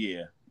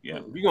 Yeah.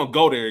 If you're gonna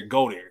go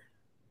there,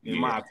 in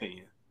my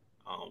opinion.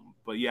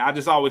 But yeah, I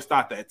just always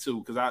thought that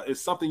too because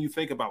it's something you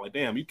think about. Like,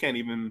 damn, you can't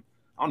even.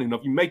 I don't even know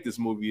if you make this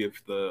movie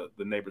if the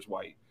neighbor's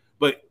white.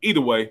 But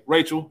either way,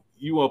 Rachel,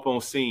 you up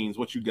on scenes?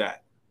 What you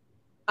got?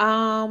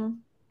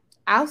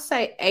 I'll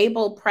say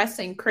Abel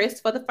pressing Chris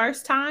for the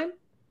first time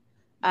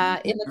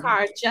in the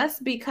car,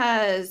 just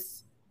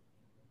because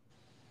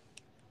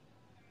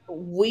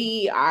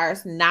we are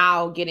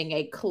now getting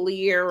a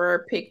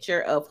clearer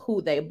picture of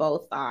who they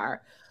both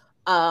are.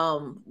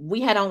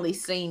 We had only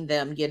seen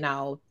them,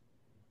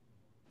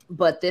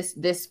 but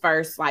this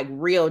first like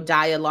real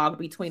dialogue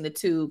between the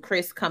two,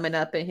 Chris coming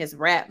up in his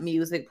rap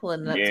music,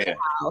 pulling up to the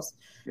house,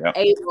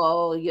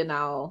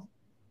 Abel,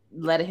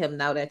 letting him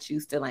know that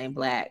you still ain't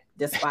black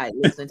despite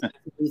listening to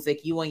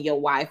music. You and your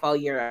wife,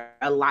 you're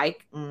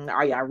alike.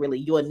 Are y'all really?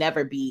 You will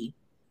never be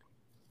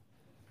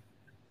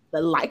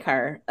like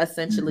her.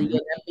 Essentially, you'll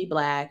never be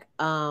black.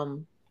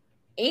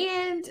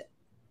 And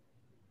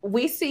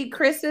we see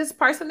Chris's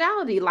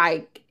personality,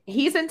 like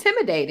he's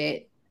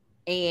intimidated,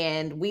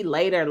 and we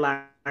later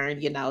learn,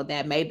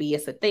 that maybe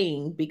it's a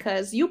thing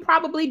because you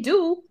probably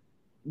do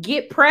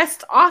get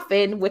pressed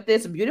often with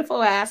this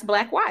beautiful ass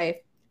black wife.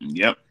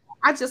 Yep.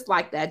 I just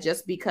like that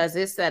just because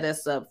it set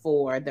us up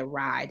for the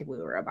ride we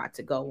were about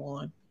to go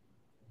on.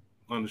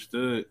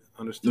 Understood.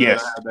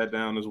 Yes. I have that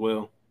down as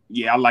well.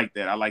 Yeah, I like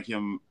that. I like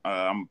him.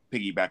 I'm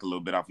piggyback a little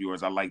bit off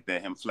yours. I like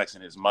that, him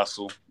flexing his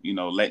muscle,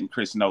 letting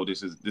Chris know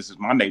this is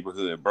my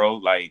neighborhood, bro.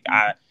 Like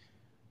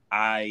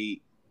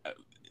I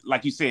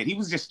like you said, he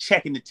was just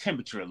checking the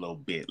temperature a little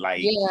bit.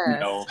 Like,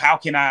 how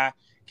can I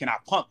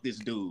punk this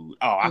dude?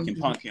 Oh, I can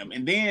punk him.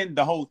 And then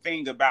the whole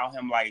thing about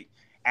him like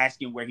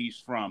asking where he's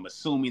from,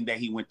 assuming that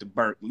he went to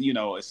Berkeley,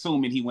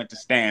 assuming he went to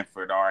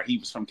Stanford or he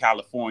was from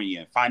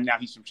California, and finding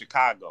out he's from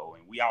Chicago.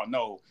 And we all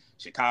know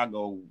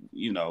Chicago,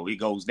 it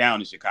goes down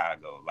in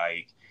Chicago.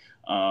 Like,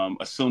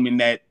 assuming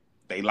that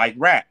they like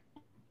rap,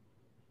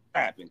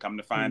 and come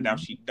to find out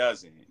she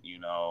doesn't,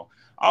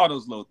 all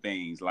those little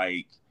things.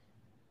 Like,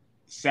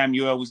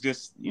 Samuel was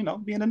just, being a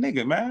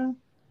nigga, man.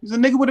 He's a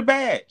nigga with a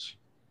badge.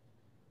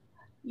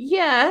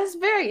 Yeah, it's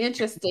very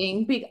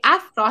interesting. I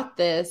thought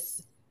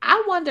this.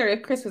 I wonder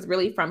if Chris was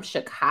really from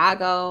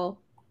Chicago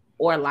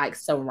or like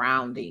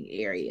surrounding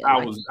area.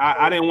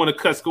 I didn't want to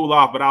cut school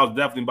off, but I was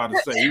definitely about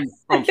to say he's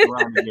from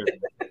surrounding area.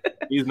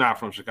 He's not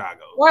from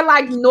Chicago. Or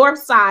like North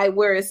Side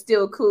where it's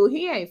still cool.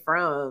 He ain't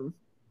from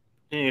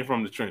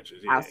the trenches.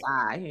 Yeah.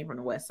 Outside. He ain't from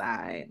the West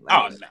Side.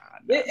 Like, nah.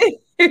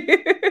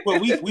 Well,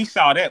 we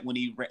saw that when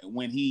he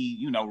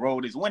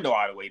rolled his window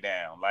all the way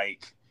down.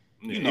 Like,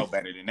 you know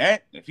better than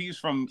that. If he was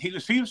from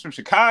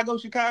Chicago,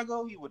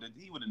 he would have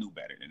knew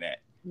better than that.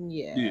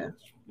 Yeah,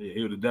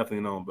 he would have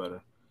definitely known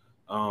better.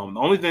 The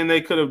only thing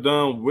they could have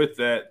done with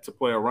that to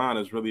play around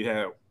is really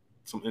have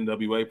some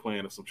NWA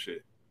playing or some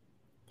shit.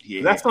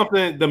 Yeah, that's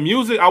something. The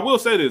music, I will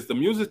say this: the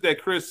music that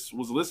Chris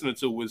was listening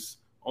to was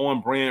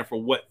on brand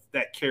for what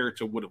that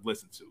character would have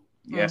listened to.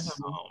 Yes,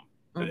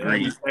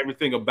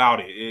 everything about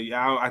it.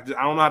 I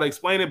don't know how to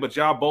explain it, but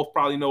y'all both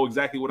probably know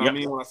exactly what I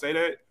mean when I say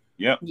that.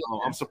 Yep.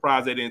 I'm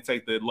surprised they didn't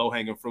take the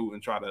low-hanging fruit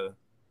and try to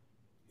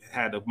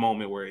have the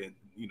moment where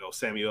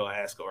Samuel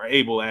asked or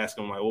Abel asked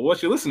him, like, well,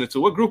 what you listening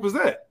to? What group is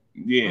that?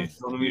 Yeah.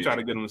 Let me try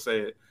to get him to say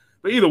it.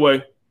 But either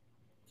way,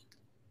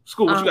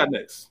 School, what you got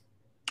next?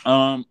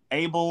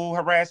 Abel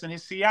harassing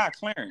his CI,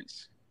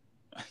 Clarence,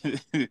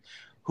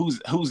 who's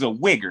a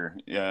wigger,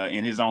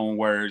 in his own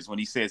words, when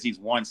he says he's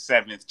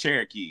 1/7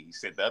 Cherokee. He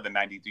said the other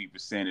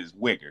 93% is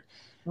wigger.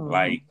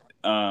 Like,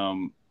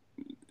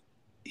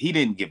 he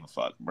didn't give a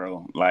fuck,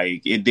 bro.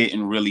 Like, it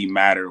didn't really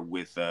matter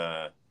with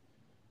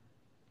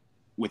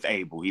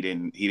Abel. He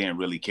didn't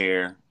really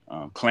care.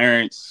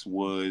 Clarence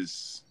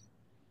was,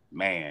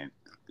 man,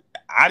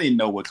 I didn't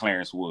know what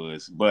Clarence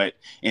was, but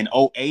in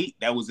 2008,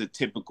 that was a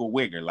typical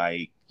wigger,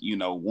 like,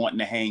 wanting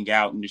to hang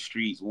out in the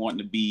streets, wanting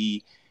to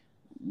be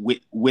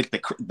with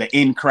the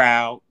in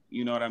crowd,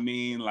 you know what I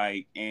mean?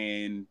 Like,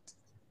 and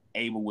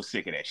Abel was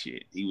sick of that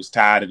shit. He was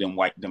tired of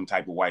them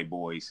type of white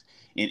boys,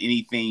 and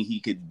anything he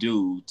could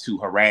do to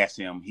harass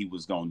him, he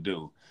was gonna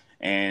do.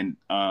 And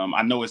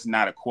I know it's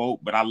not a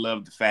quote, but I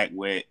love the fact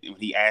when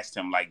he asked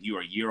him, like, "You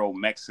are Euro,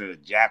 Mexa,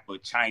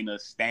 Japa, China,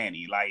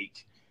 Stanny?"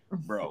 Like,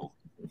 bro,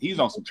 he's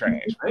on some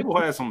trash. Abel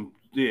had some,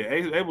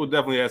 Abel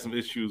definitely had some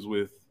issues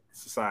with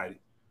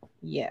society.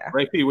 Yeah.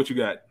 Ray P, what you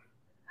got?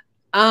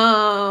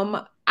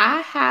 I'm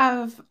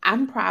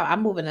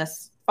moving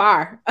us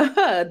far.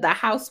 The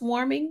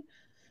housewarming.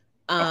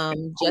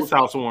 Who's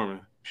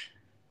housewarming?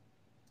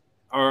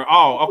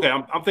 Okay.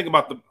 I'm thinking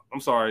about I'm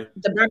sorry.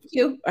 The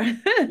barbecue.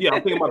 Yeah,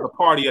 I'm thinking about the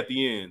party at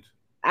the end.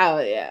 Oh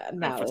yeah,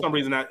 no. And for some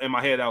reason, in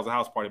my head, that was a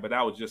house party, but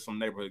that was just some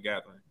neighborhood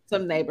gathering.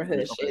 Some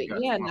neighborhood shit.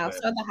 Yeah, no. So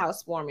the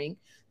housewarming,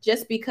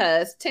 just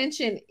because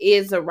tension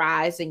is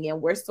arising,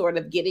 and we're sort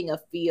of getting a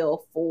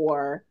feel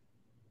for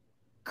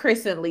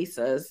Chris and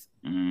Lisa's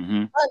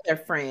other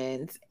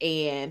friends,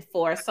 and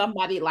for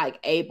somebody like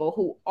Abel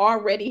who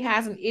already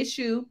has an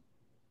issue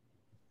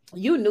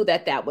you knew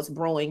that was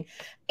brewing.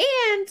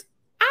 And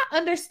I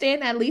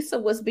understand that Lisa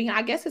was being,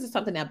 I guess this is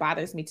something that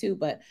bothers me too,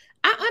 but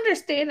I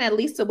understand that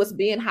Lisa was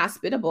being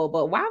hospitable,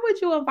 but why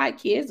would you invite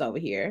kids over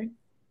here?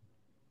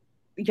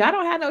 Y'all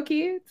don't have no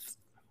kids.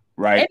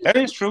 Right. That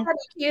is true. No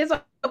kids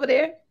over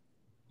there.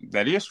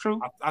 That is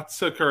true. I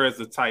took her as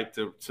the type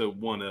to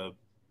want to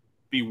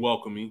be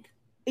welcoming.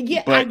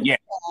 Yeah, but yeah,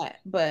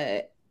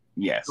 but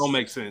yes, don't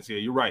make sense. Yeah,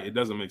 you're right. It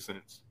doesn't make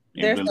sense.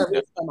 There's no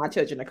reason for my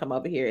children to come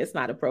over here. It's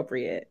not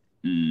appropriate.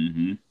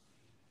 Mm-hmm.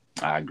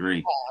 I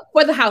agree.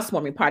 For the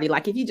housewarming party,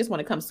 like if you just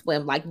want to come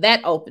swim, like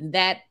that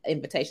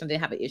invitation, I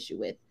didn't have an issue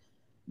with.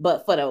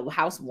 But for the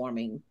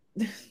housewarming,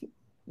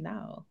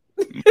 no.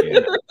 Yeah.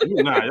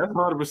 Nah, that's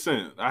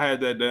 100%. I had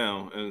that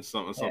down and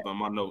something on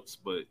my notes,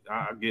 but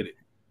I get it.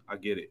 I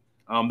get it.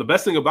 The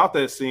best thing about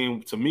that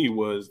scene to me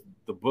was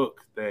the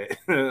book that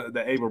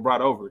that Abel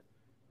brought over.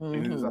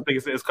 Mm-hmm. I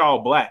think it's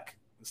called Black.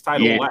 It's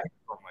titled Black.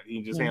 Like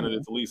he just handed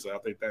it to Lisa. I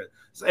think that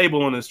it's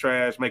Abel in his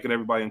trash, making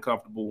everybody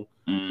uncomfortable.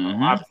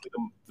 Mm-hmm. Obviously,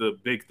 the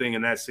big thing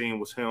in that scene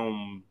was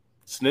him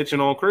snitching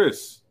on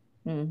Chris.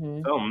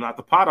 Mm-hmm. Tell him not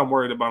the pot I'm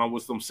worried about him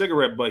with some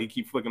cigarette butt he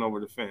keep flicking over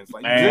the fence.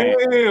 Like,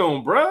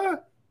 damn,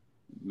 bruh.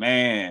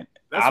 Man,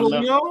 that's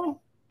what we on.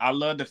 I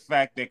love the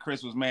fact that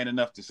Chris was man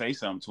enough to say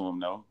something to him,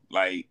 though.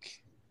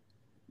 Like,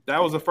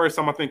 that was the first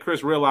time I think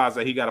Chris realized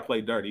that he got to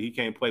play dirty. He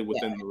can't play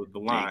within the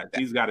line.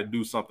 He's got to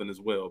do something as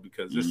well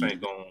because this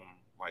ain't going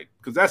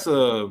because that's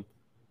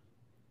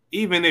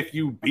even if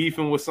you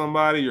beefing with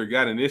somebody or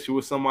got an issue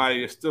with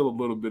somebody, it's still a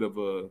little bit of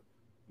a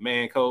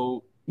man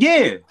code.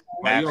 Yeah,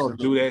 like, you don't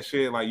do that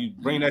shit. Like you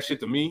bring that shit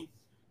to me,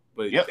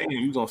 but damn,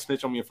 you gonna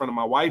snitch on me in front of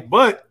my wife.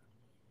 But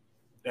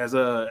as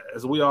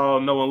we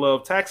all know and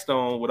love,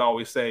 Taxstone would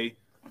always say,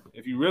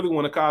 if you really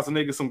want to cause a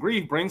nigga some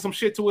grief, bring some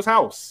shit to his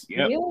house.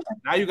 Yep.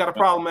 Now you got a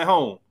problem at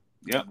home.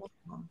 Yep.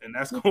 And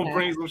that's gonna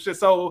bring some shit.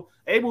 So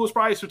Abel was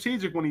probably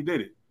strategic when he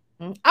did it.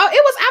 Oh, it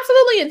was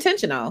absolutely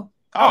intentional.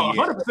 Oh,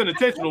 100%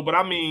 intentional. But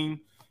I mean,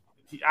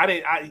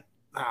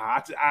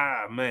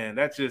 man,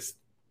 that just.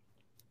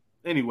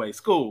 Anyway,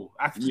 school.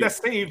 That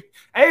scene,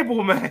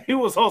 Abel, man, he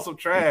was on some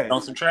trash.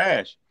 On some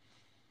trash.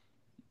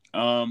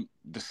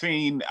 The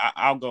scene,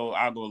 I'll go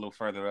a little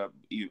further up,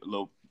 a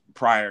little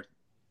prior,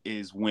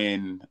 is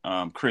when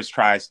Chris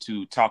tries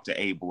to talk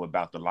to Abel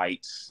about the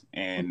lights,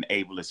 and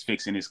Abel is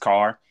fixing his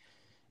car,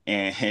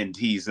 and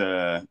he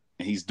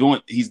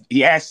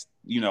asked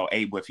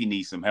Abel if he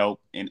needs some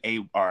help, and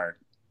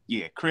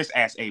Chris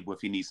asks Abel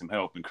if he needs some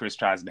help, and Chris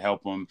tries to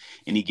help him,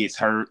 and he gets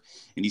hurt,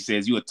 and he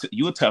says,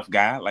 "You a tough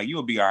guy, like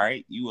you'll be all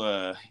right." He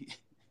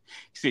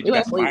said, "You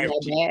got some Irish,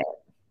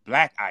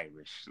 Black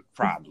Irish,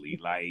 probably."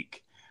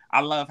 Like,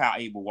 I love how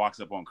Abel walks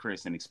up on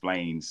Chris and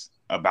explains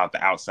about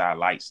the outside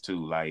lights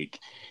too. Like,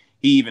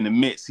 he even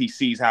admits he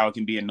sees how it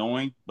can be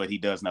annoying, but he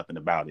does nothing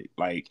about it.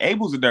 Like,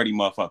 Abel's a dirty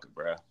motherfucker,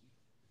 bro.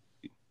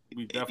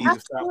 We've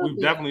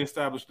definitely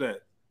established that.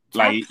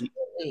 Like,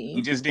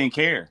 he just didn't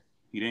care.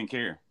 He didn't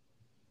care.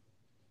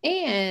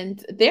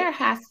 And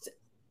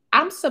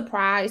I'm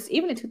surprised,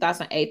 even in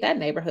 2008, that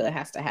neighborhood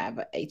has to have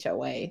an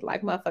HOA.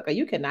 Like, motherfucker,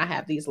 you cannot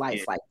have these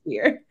lights like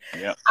here.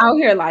 Yep. Out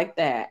here like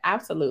that.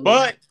 Absolutely.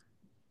 But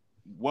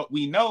what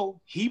we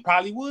know, he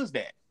probably was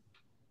that.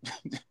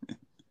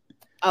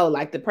 Oh,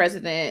 like the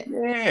president?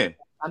 Yeah.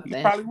 Something.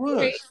 He probably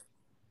was.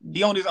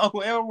 He owned his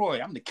Uncle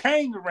Elroy. I'm the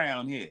king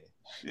around here.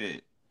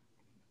 Shit.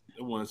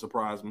 It wouldn't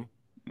surprise me.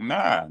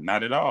 Nah,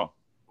 not at all.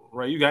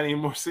 Right, you got any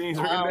more scenes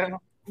right now?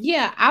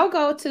 Yeah, I'll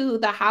go to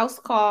the house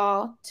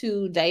call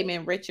to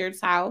Damon Richards'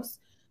 house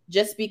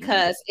just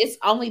because it's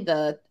only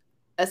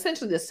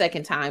essentially the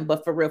second time,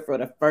 but for real, for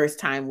the first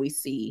time we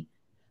see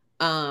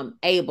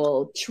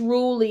Abel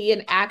truly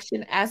in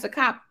action as a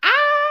cop.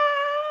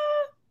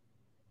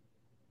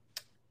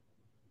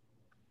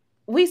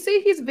 We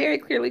see he's very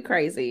clearly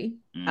crazy.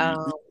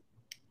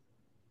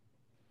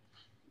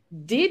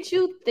 Did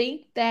you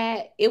think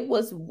that it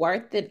was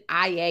worth an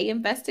IA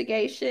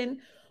investigation?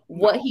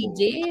 What he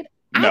did?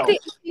 No. I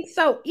didn't think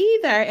so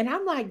either. And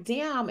I'm like,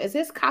 damn, is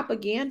this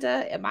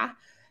propaganda?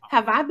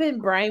 Have I been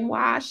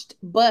brainwashed?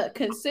 But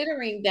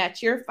considering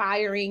that you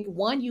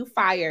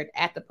fired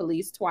at the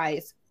police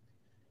twice.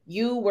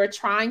 You were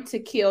trying to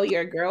kill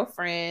your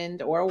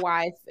girlfriend or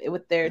wife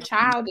with their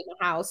child in the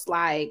house.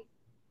 Like,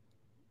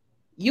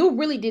 you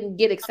really didn't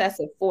get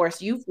excessive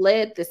force. You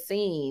fled the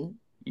scene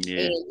and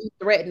you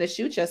threatened to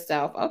shoot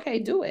yourself. Okay,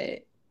 do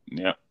it.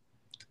 Yep.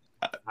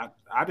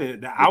 I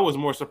did. I was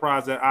more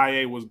surprised that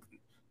IA was,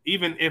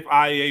 even if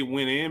IA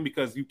went in,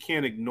 because you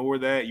can't ignore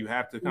that. You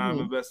have to kind of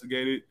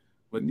investigate it.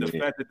 But the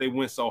fact that they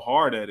went so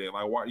hard at it,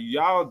 like, why,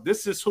 y'all,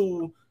 this is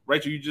who,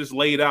 Rachel, you just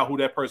laid out who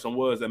that person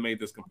was that made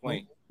this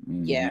complaint.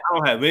 Yeah. I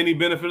don't have any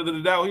benefit of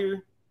the doubt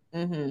here.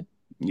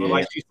 But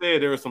like she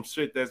said, there was some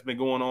shit that's been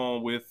going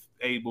on with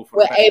Abel.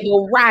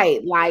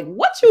 Right. Like,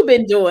 what you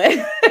been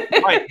doing?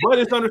 Right. But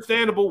it's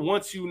understandable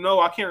once you know.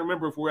 I can't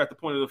remember if we're at the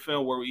point of the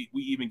film where we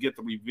even get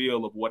the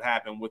reveal of what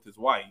happened with his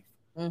wife.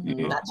 But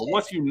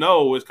once you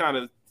know, it's kind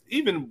of,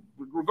 even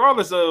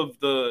regardless of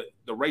the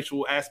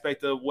racial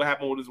aspect of what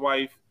happened with his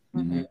wife,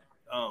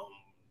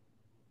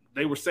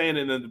 they were saying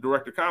in the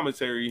director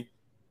commentary,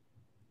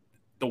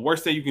 the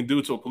worst thing you can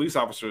do to a police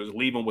officer is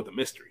leave him with a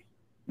mystery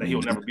that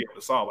he'll never be able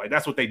to solve. Like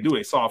that's what they do.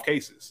 They solve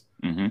cases.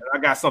 And I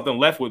got something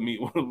left with me.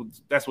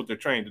 That's what they're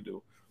trained to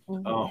do.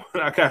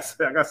 I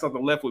got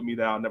something left with me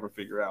that I'll never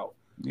figure out.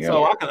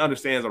 So I can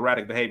understand his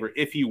erratic behavior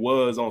if he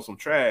was on some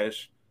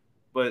trash.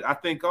 But I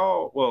think,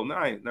 never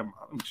mind. Let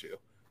me chill.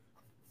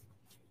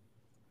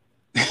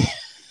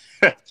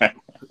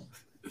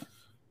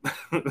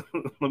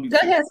 Go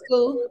ahead,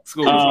 School.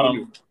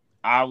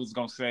 I was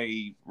gonna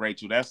say,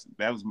 Rachel,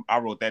 I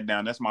wrote that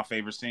down. That's my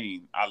favorite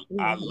scene.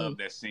 I love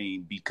that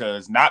scene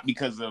not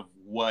because of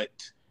what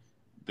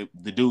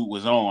the dude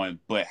was on,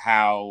 but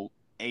how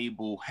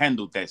Abel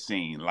handled that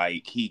scene.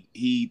 Like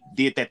he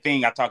did that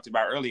thing I talked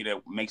about earlier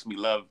that makes me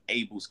love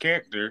Abel's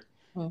character.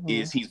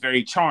 Is he's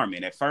very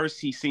charming. At first,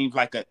 he seems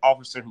like an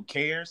officer who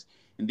cares,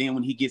 and then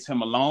when he gets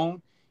him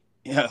alone,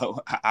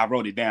 I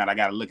wrote it down. I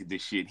got to look at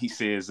this shit. He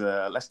says,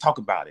 let's talk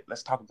about it.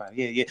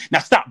 Yeah. Now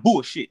stop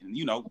bullshitting.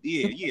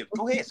 Yeah.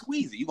 Go ahead,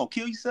 squeeze it. You gonna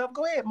kill yourself?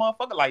 Go ahead,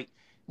 motherfucker. Like,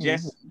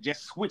 just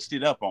switched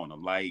it up on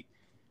him. Like,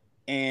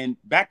 and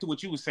back to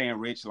what you were saying,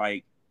 Rich.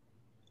 Like,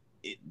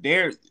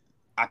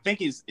 I think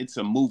it's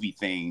a movie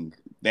thing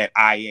that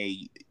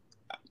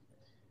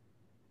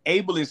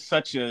Abel is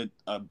such a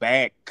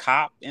bad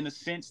cop in a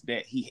sense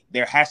that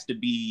there has to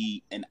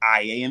be an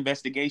IA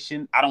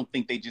investigation. I don't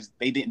think they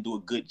didn't do a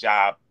good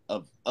job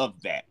of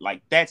that.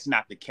 Like that's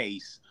not the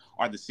case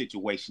or the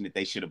situation that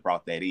they should have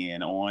brought that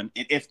in on.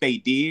 And if they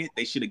did,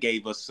 they should have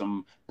gave us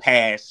some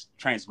past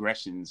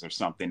transgressions or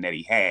something that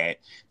he had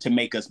to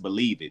make us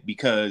believe it.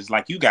 Because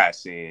like you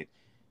guys said,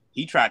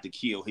 he tried to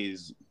kill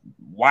his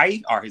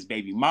wife or his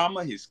baby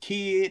mama, his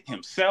kid,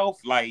 himself.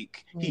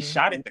 Like he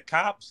shot at the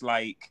cops,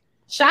 like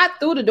shot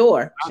through the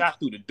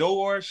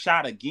door,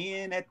 shot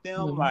again at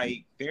them.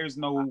 Like there's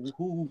no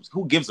who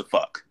gives a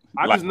fuck.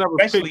 I just never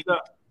picked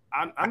up.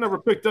 I never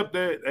picked up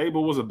that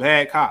Abel was a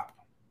bad cop.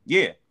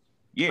 Yeah.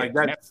 Like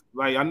that's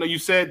like I know you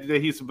said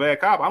that he's a bad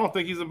cop. I don't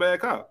think he's a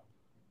bad cop.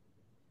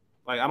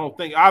 Like I don't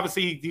think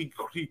obviously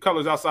he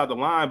colors outside the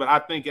line, but I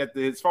think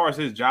as far as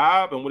his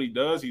job and what he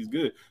does, he's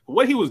good. But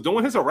what he was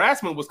doing, his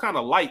harassment was kind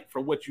of light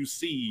for what you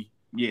see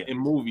in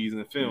movies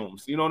and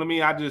films. You know what I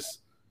mean?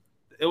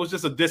 It was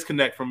just a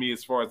disconnect for me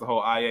as far as the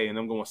whole IA and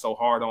them going so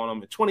hard on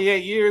him. In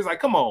 28 years,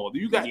 like, come on,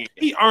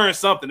 he earned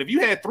something. If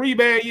you had 3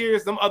 bad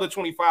years, them other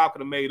 25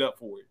 could have made up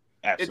for it.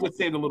 Absolutely. It just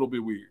seemed a little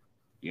bit weird.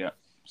 Yeah.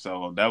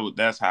 So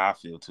that's how I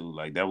feel too.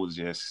 Like that was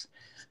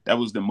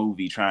the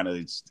movie trying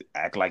to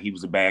act like he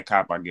was a bad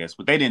cop, I guess.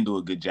 But they didn't do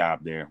a good job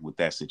there with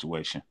that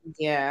situation.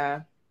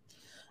 Yeah.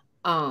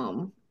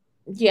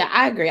 Yeah,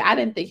 I agree. I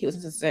didn't think he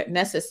was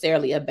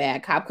necessarily a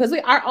bad cop because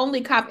our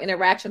only cop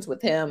interactions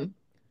with him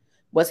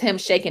was him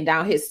shaking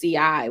down his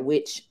CI,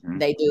 which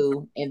they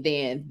do, and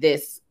then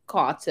this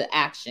call to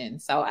action.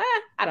 So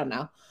I don't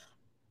know.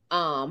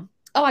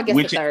 I guess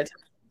the third time.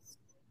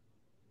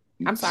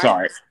 I'm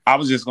sorry. I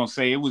was just gonna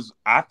say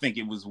I think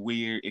it was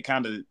weird. It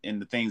kind of in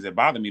the things that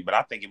bother me, but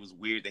I think it was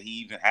weird that he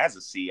even has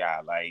a CI.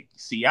 Like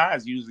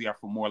CIs usually are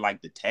for more like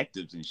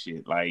detectives and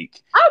shit.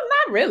 Like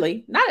not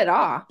really, not at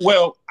all.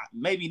 Well,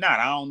 maybe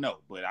not. I don't know,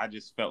 but I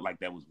just felt like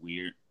that was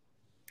weird.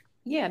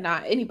 Yeah,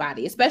 not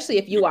anybody, especially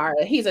if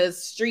he's a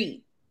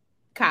street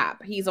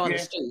cop. He's on the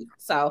street.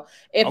 So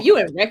if you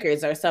in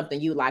records or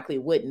something, you likely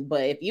wouldn't.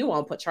 But if you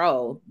on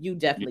patrol, you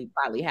definitely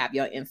probably have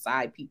your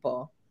inside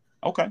people.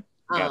 Okay.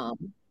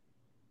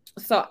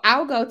 So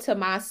I'll go to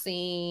my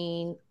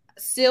scene.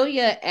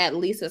 Celia at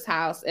Lisa's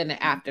house in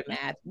the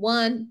aftermath.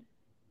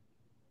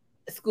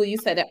 School, you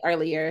said it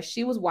earlier.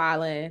 She was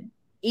wilding,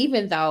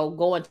 even though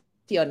going to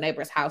your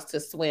neighbor's house to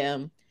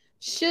swim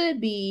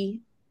should be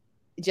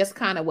just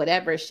kind of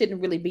whatever. It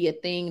shouldn't really be a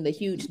thing, the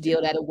huge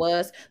deal that it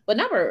was. But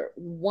number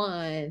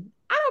one,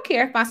 I don't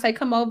care if I say,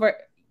 come over.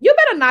 You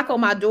better knock on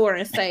my door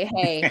and say,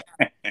 hey,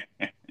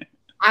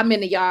 I'm in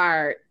the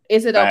yard.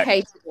 Is it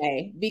okay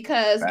today?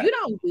 Because you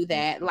don't do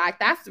that. Like,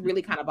 that's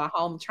really kind of a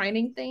home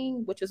training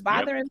thing, which is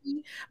bothering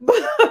me.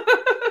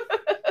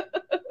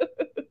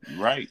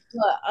 Right.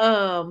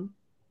 But,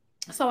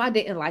 so I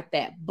didn't like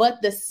that.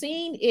 But the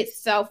scene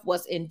itself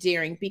was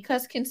endearing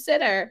because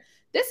consider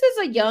this is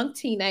a young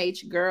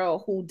teenage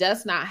girl who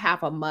does not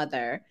have a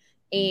mother.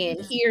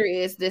 And here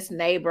is this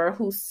neighbor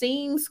who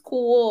seems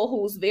cool,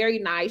 who's very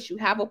nice. You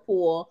have a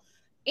pool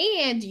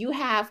and you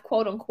have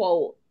quote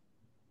unquote,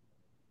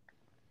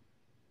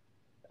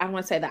 I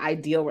want to say the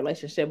ideal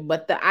relationship,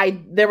 but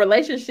the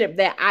relationship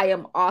that I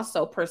am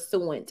also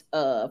pursuant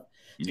of,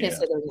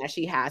 considering that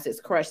she has this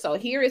crush. So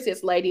here is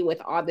this lady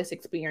with all this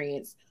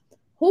experience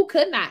who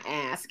could not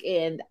ask.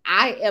 And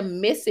I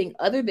am missing,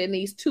 other than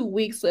these 2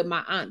 weeks with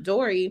my Aunt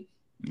Dory,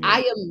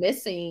 I am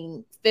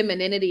missing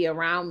femininity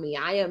around me.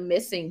 I am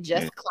missing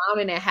just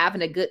clowning and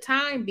having a good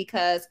time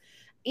because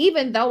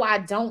even though I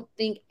don't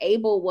think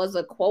Abel was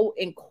a quote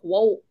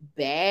unquote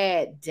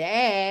bad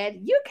dad,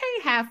 you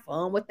can't have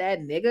fun with that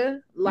nigga.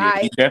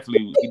 Like he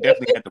definitely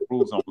had the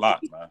rules on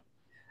lock, man.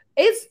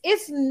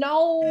 It's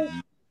no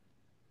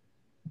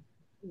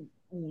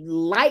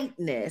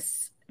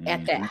lightness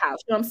at that house.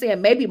 You know what I'm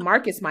saying? Maybe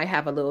Marcus might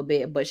have a little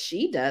bit, but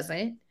she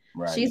doesn't.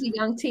 Right. She's a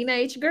young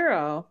teenage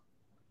girl.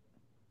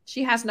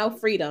 She has no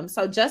freedom.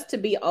 So just to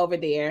be over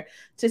there,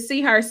 to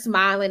see her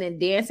smiling and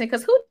dancing,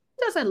 because who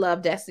doesn't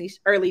love Destiny's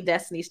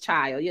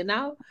Child, you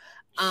know?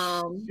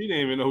 She didn't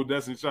even know who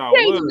Destiny's Child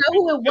She didn't was. even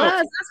know who it was.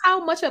 That's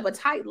how much of a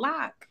tight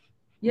lock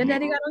your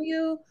daddy got on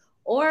you.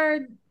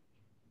 Or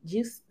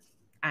just,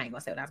 I ain't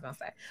gonna say what I was gonna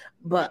say.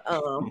 But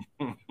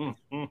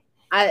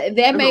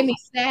that made me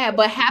sad,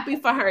 but happy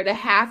for her to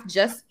have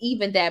just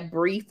even that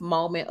brief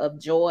moment of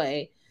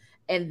joy,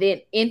 and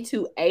then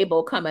into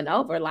Abel coming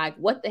over. Like,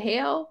 what the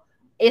hell?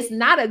 It's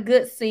not a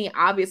good scene.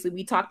 Obviously,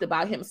 we talked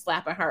about him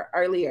slapping her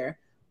earlier,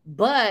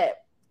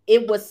 but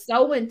it was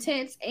so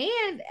intense.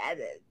 And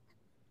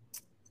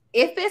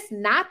if it's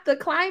not the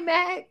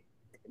climax,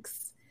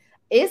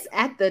 it's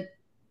at the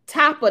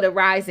top of the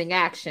rising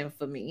action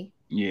for me.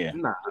 Yeah.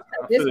 Nah,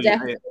 this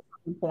definitely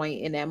was a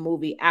point in that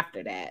movie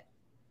after that.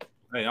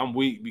 Hey, I'm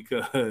weak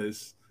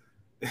because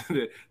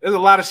there's a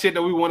lot of shit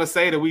that we want to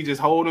say that we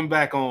just holding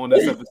back on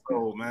this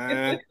episode,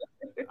 man.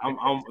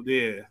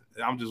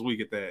 I'm just weak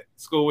at that.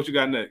 School, what you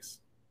got next?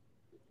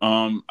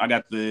 I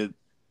got the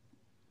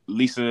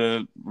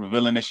Lisa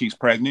revealing that she's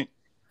pregnant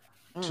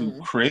to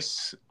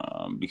Chris,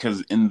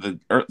 because in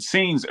the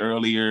scenes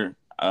earlier,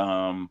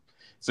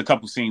 it's a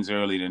couple scenes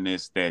earlier than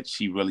this that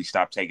she really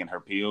stopped taking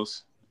her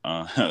pills.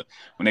 When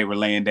they were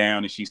laying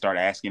down and she started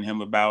asking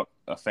him about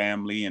a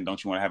family and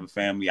don't you want to have a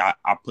family, I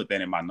put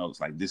that in my notes.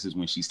 Like, this is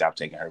when she stopped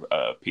taking her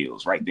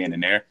pills, right then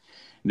and there.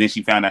 And then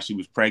she found out she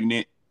was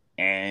pregnant,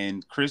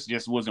 and Chris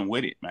just wasn't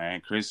with it,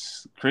 man.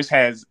 Chris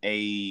has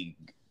a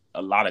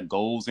lot of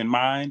goals in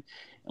mind,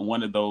 and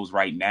one of those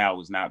right now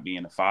is not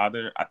being a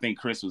father. I think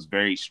Chris was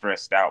very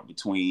stressed out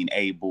between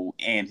Abel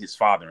and his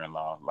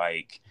father-in-law,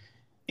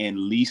 and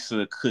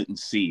Lisa couldn't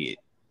see it.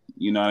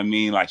 You know what I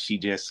mean? Like, she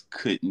just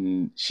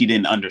couldn't. She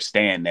didn't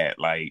understand that.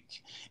 Like,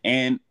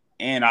 and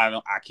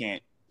I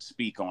can't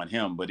speak on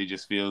him, but it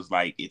just feels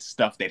like it's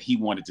stuff that he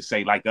wanted to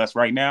say, like us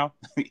right now.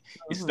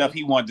 It's stuff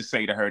he wanted to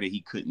say to her that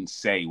he couldn't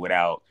say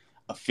without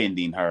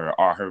offending her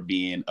or her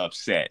being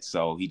upset.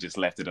 So he just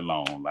left it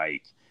alone.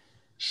 Like,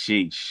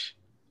 sheesh.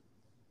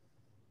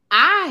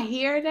 I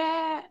hear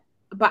that,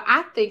 but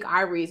I think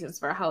our reasons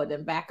for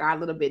holding back are a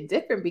little bit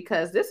different,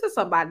 because this is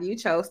somebody you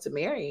chose to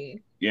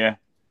marry. Yeah.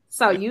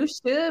 So you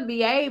should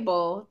be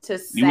able to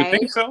say, you would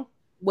think so,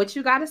 what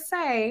you got to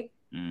say.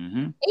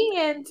 And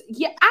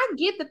yeah, I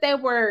get that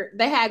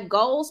they had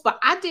goals, but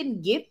I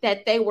didn't get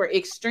that they were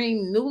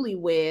extreme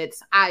newlyweds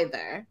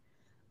either.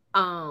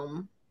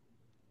 I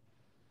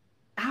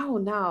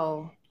don't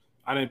know.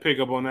 I didn't pick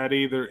up on that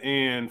either.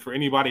 And for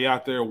anybody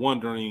out there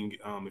wondering,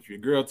 if your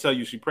girl tell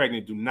you she's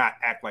pregnant, do not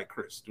act like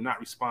Chris. Do not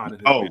respond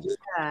to his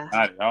not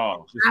at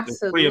all.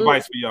 Just free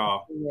advice for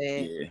y'all.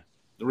 Yeah.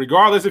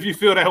 Regardless if you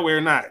feel that way or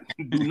not,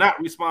 do not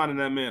respond in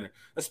that manner.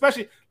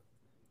 Especially,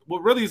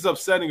 what really is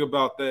upsetting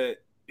about that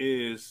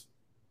is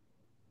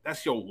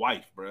that's your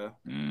wife, bro.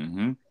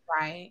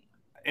 Right.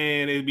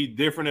 And it'd be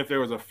different if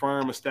there was a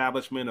firm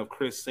establishment of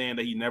Chris saying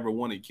that he never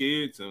wanted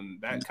kids, and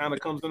that kind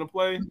of comes into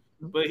play.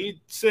 But he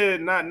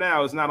said, not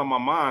now, it's not on my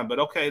mind. But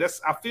okay,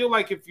 I feel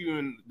like if you,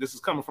 and this is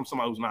coming from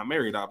somebody who's not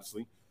married,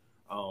 obviously,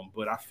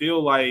 but I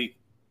feel like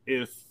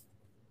if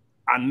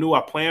I knew I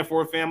planned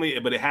for a family,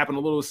 but it happened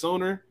a little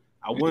sooner,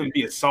 I wouldn't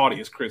be as salty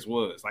as Chris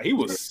was. Like, he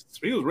was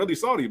really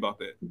salty about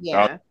that.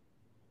 Yeah.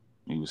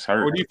 He was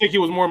hurt. Or do you think he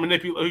was more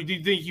manipulated? Do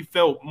you think he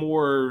felt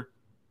more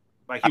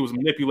like he was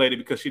manipulated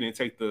because she didn't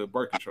take the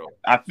birth control?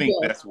 I think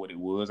that's what it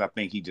was. I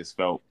think he just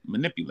felt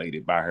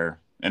manipulated by her.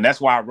 And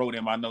that's why I wrote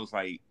in my notes,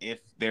 like, if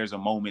there's a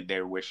moment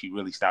there where she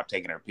really stopped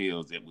taking her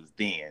pills, it was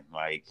then.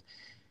 Like,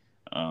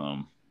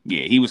 yeah,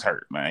 he was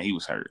hurt, man. He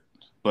was hurt.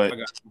 But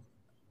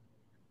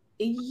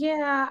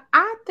yeah,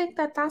 I think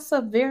that's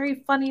a very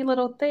funny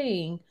little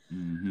thing.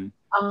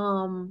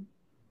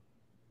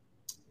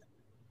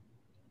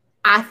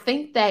 I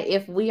think that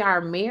if we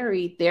are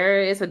married,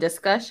 there is a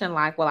discussion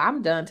like, well,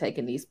 I'm done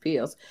taking these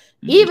pills.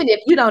 Even if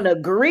you don't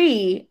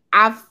agree,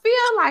 I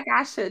feel like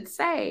I should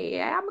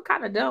say, I'm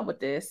kind of done with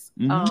this.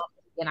 And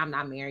I'm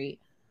not married.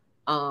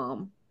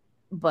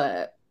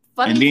 But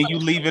funny. And then you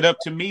leave it up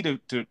to me to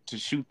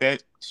shoot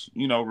that,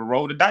 to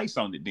roll the dice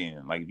on it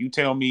then. Like, if you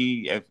tell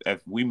me,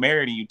 if we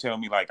married and you tell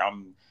me, like,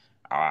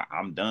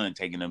 I'm done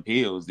taking them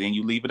pills, then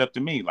you leave it up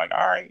to me. Like,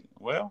 all right,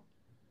 well,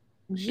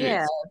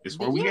 shit, it's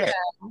where we at.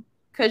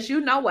 Because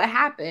you know what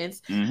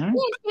happens.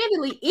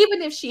 Candidly,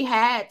 even if she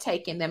had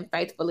taken them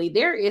faithfully,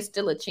 there is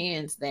still a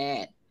chance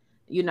that,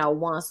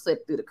 one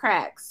slipped through the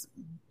cracks.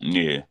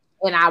 Yeah.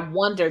 And I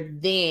wonder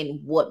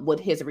then what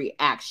would his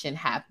reaction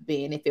have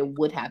been if it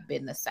would have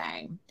been the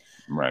same.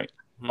 Right.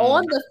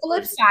 On the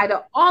flip side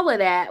of all of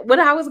that, what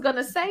I was going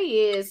to say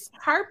is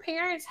her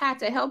parents had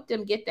to help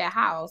them get that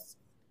house.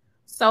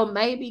 So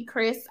maybe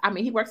Chris,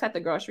 he works at the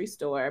grocery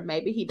store.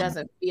 Maybe he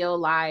doesn't feel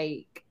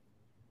like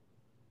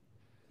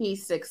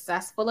he's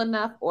successful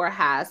enough or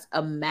has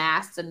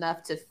amassed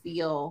enough to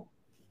feel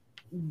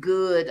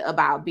good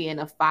about being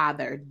a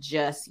father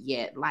just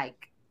yet.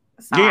 Like,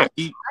 so yeah,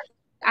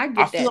 I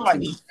get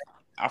that.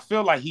 I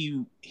feel like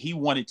he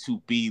wanted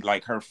to be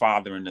like her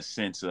father in the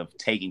sense of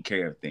taking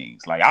care of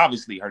things. Like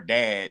obviously her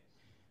dad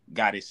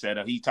got it set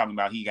up. He talking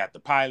about he got the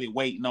pilot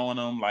waiting on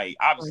him. Like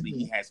obviously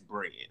he has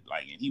bread.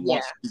 Like and he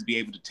wants to be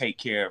able to take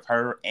care of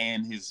her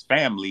and his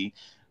family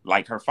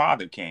like her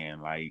father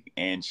can. Like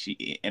and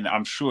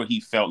I'm sure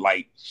he felt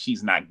like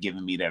she's not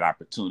giving me that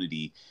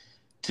opportunity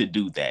to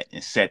do that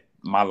and set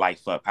my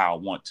life up how I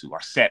want to,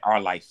 or set our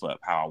life up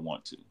how I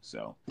want to.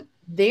 So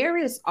there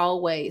is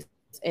always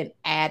an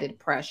added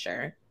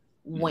pressure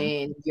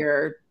when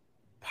your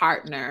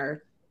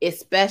partner,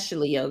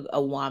 especially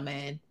a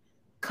woman,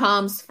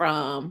 comes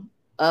from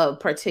a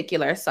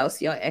particular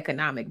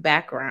socioeconomic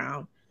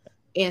background.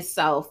 And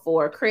so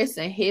for Chris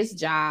and his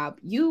job,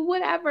 you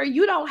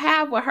don't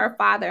have what her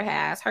father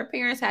has. Her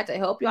parents had to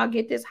help y'all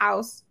get this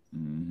house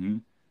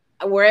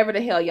wherever the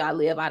hell y'all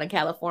live out in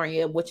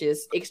California, which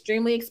is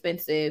extremely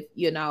expensive,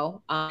 you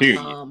know.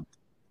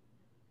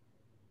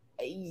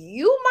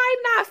 You might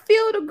not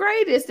feel the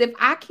greatest if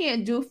I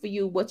can't do for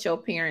you what your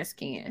parents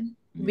can.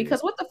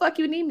 Because what the fuck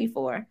you need me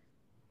for?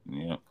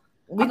 Yeah.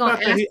 We gonna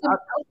ask them to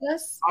help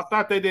us? I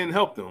thought they didn't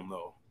help them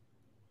though.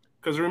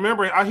 Because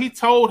remember, he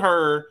told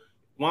her,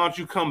 "Why don't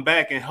you come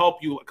back and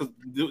help you? Because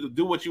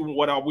do what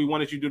we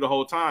wanted you to do the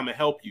whole time and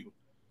help you."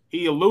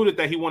 He alluded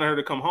that he wanted her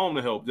to come home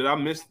to help. Did I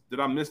miss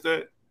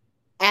that?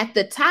 At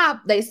the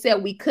top, they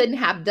said we couldn't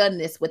have done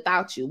this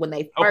without you when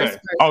they first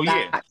got to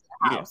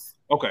the house.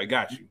 Okay,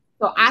 got you.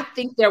 So I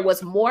think there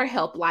was more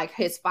help, like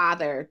her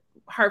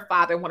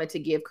father wanted to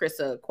give Chris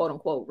a quote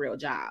unquote real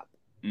job.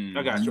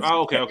 I got you.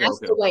 Oh, okay. That's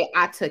the way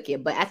I took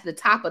it. But at the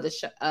top of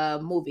the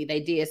movie, they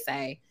did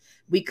say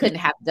we couldn't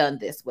have done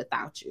this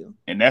without you.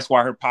 And that's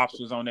why her pops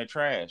was on that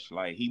trash.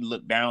 Like he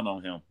looked down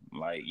on him.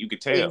 Like you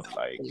could tell.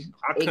 Like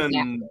I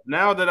couldn't.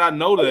 Now that I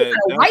know that,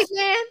 white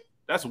man.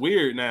 That's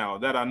weird. Now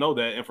that I know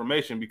that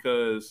information,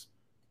 because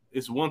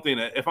it's one thing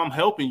that if I'm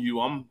helping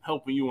you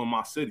in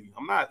my city.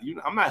 I'm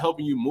not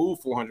helping you move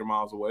 400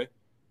 miles away.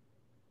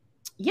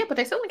 Yeah, but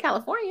they're still in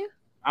California.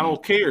 I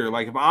don't care.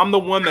 Like if I'm the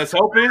one that's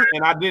helping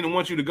and I didn't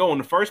want you to go in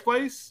the first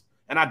place,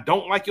 and I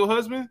don't like your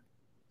husband,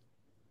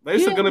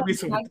 there's gonna be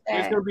some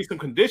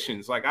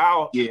conditions. Like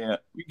you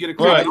get a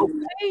credit.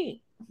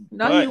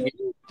 No,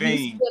 you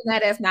see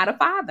that as not a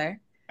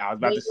father. I was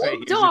about to say,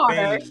 here's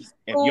the thing.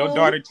 If your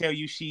daughter tell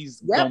you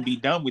she's gonna be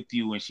done with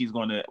you and she's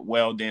gonna,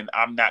 well, then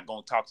I'm not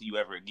gonna talk to you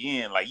ever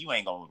again. Like you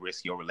ain't gonna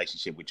risk your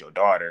relationship with your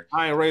daughter.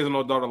 I ain't raising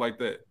no daughter like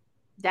that.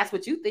 That's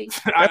what you think.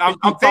 I'm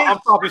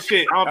talking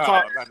shit.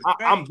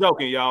 I'm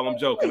joking, y'all. I'm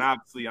joking.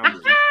 Obviously,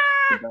 I'm.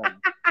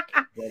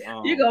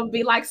 You're gonna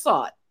be like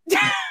Salt.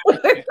 I'm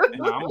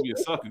gonna be a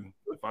sucker.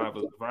 If I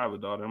have a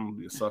daughter, I'm gonna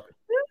be a sucker.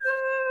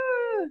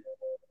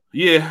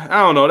 Yeah, I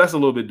don't know. That's a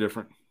little bit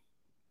different.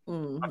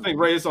 I think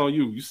Ray, it's on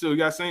you. You still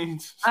got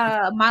scenes?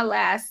 My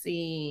last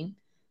scene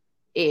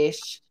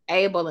is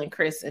Abel and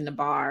Chris in the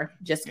bar,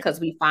 just because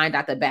we find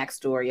out the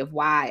backstory of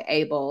why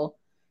Abel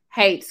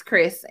hates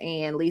Chris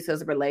and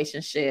Lisa's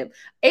relationship.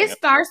 It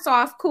starts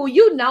off cool,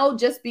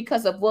 just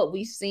because of what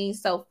we've seen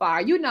so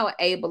far.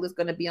 Abel is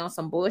going to be on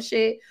some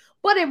bullshit,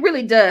 but it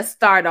really does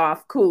start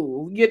off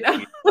cool,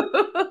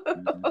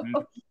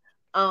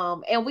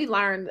 And we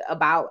learned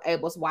about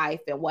Abel's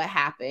wife and what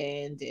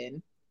happened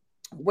and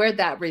where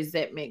that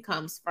resentment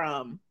comes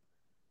from.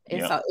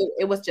 And so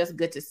it was just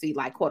good to see,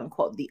 like, quote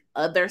unquote, the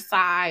other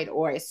side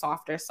or a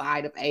softer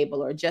side of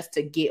Abel, or just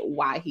to get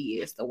why he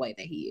is the way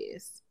that he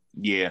is.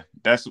 Yeah,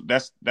 that's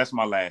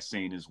my last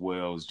scene as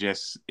well.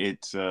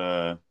 It's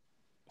a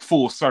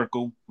full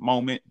circle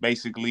moment.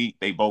 Basically,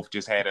 they both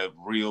just had a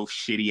real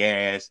shitty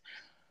ass,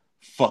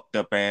 fucked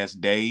up ass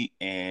day,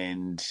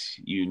 and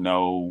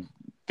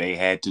they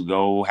had to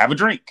go have a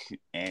drink.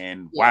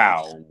 And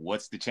wow,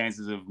 what's the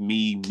chances of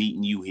me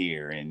meeting you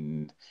here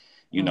and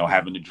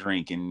having a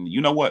drink? And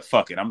you know what?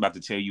 Fuck it. I'm about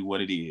to tell you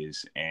what it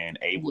is. And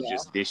Abel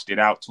just dished it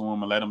out to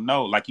him and let him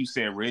know. Like you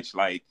said, Rich,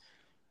 like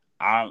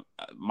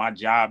my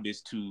job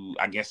is to,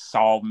 I guess,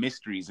 solve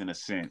mysteries in a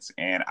sense.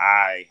 And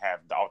I have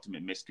the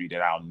ultimate mystery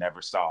that I'll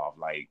never solve.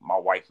 Like my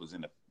wife was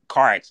in a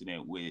car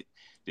accident with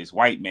this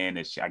white man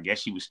that I guess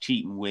she was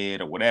cheating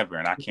with or whatever.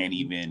 And I can't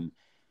even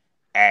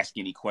ask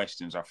any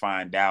questions or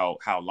find out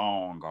how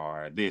long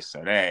or this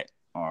or that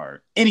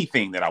or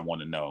anything that I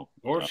want to know.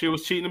 Or she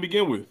was cheating to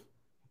begin with.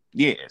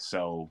 Yeah.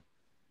 So,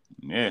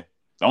 yeah.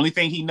 The only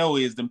thing he know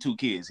is them 2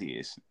 kids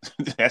his.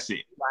 That's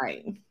it.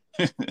 Right.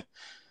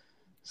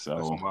 So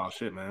that's some wild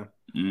shit, man.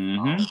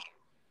 Mm-hmm.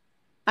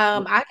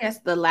 I guess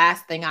the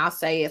last thing I'll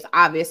say is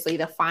obviously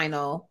the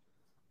final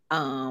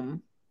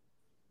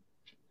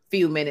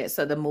few minutes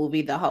of the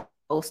movie, the whole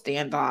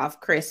standoff,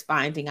 Chris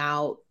finding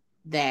out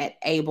that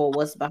Abel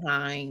was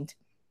behind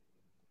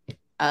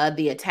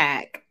the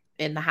attack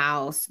in the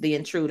house, the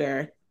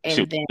intruder,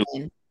 and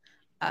then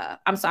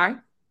I'm sorry,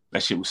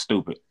 that shit was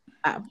stupid.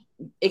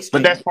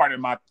 Extremely. But that's part of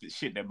my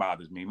shit that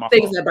bothers me. My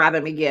things fault. that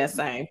bother me, yeah,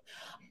 same.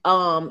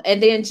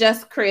 And then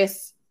just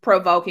Chris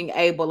provoking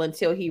Abel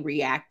until he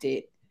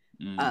reacted,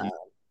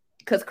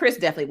 because Chris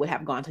definitely would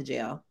have gone to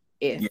jail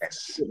if it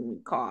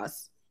didn't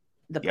cause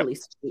the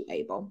police to shoot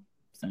Abel.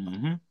 So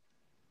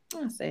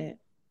that's it.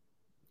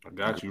 I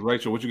got you.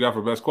 Rachel, what you got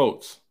for best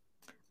quotes?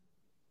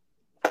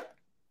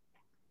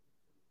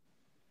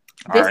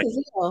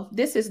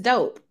 This is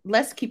dope.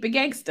 Let's keep it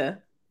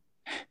gangster.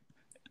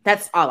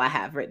 That's all I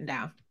have written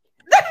down.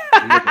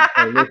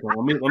 Listen,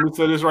 let me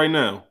say this right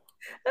now.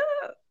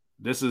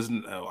 This is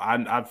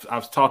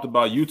I've talked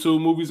about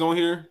YouTube movies on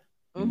here.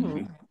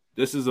 Mm-hmm.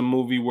 This is a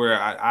movie where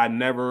I've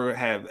never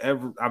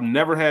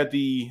had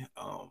the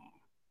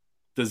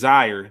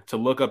desire to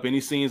look up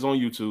any scenes on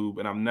YouTube,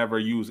 and I've never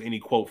used any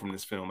quote from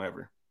this film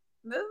ever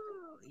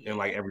in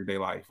like everyday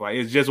life. Like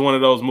it's just one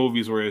of those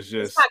movies where it's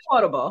not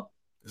quotable.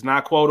 It's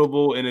not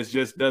quotable, and it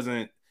just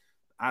doesn't.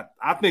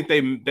 I think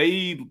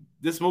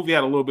this movie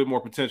had a little bit more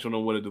potential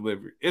than what it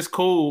delivered. It's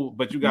cool,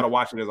 but you got to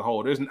watch it as a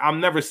whole. I'm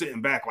never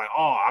sitting back like,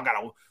 oh,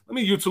 let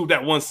me YouTube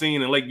that one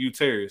scene in Lakeview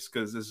Terrace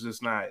because it's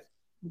just not.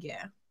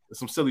 Yeah, it's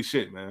some silly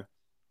shit, man.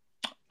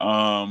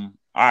 I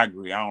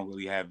agree. I don't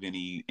really have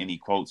any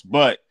quotes,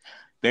 but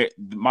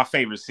my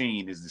favorite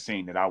scene is the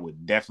scene that I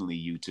would definitely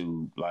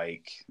YouTube.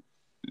 Like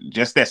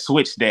just that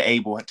switch that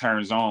Abel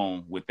turns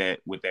on with that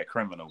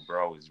criminal,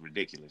 bro, is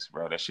ridiculous,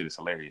 bro. That shit is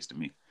hilarious to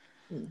me.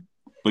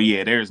 But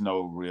yeah, there's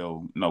no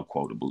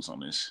quotables on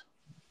this.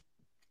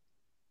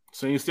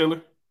 Scene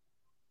stealer?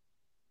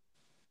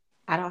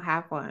 I don't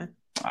have one.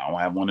 I don't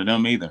have one of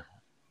them either.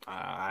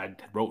 I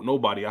wrote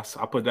nobody. I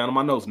put down in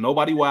my notes.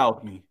 Nobody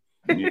wowed me.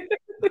 Yeah.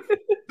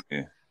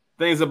 Yeah.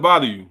 Things that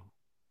bother you.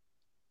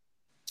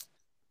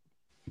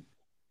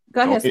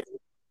 Go ahead.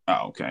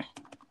 Oh, okay.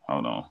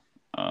 Hold on.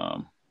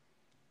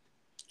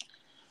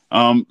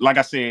 Like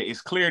I said,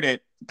 it's clear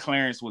that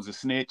Clarence was a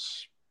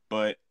snitch,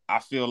 but I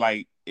feel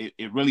like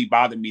it really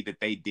bothered me that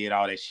they did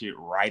all that shit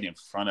right in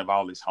front of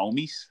all his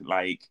homies.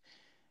 Like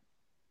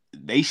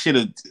they should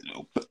have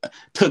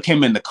took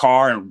him in the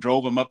car and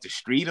drove him up the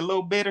street a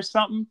little bit or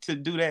something to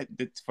do that,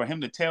 for him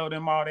to tell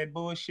them all that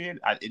bullshit.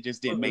 It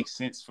just didn't make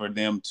sense for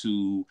them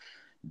to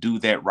do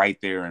that right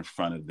there in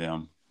front of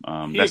them.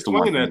 He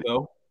explained that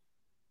though.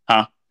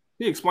 Huh?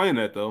 He explained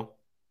that though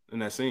in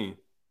that scene.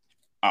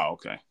 Oh,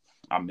 okay.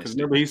 I missed it.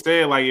 Remember, he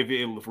said like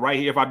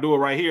if I do it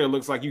right here, it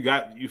looks like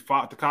you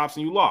fought the cops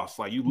and you lost.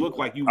 Like you look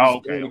like you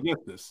was going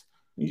against this.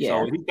 Yeah.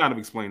 So he kind of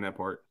explained that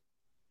part.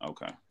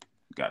 Okay,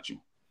 got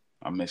you.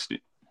 I missed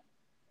it.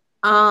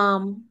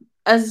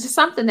 It's just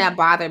something that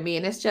bothered me,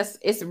 and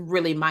it's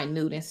really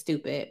minute and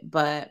stupid,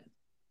 but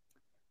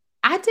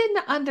I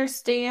didn't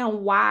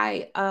understand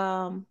why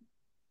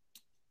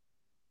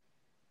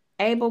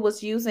Abel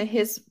was using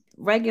his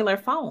regular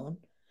phone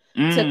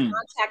to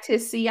contact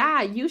his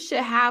CI. You should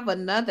have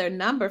another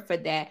number for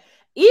that.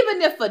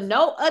 Even if for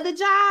no other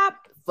job,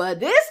 for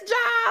this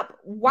job,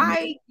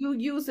 why you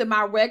using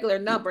my regular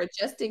number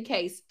just in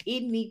case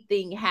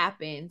anything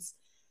happens?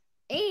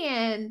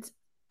 And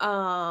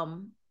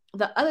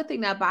the other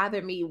thing that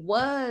bothered me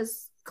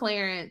was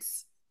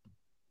Clarence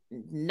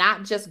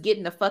not just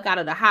getting the fuck out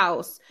of the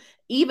house,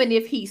 even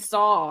if he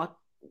saw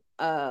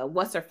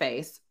what's her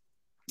face?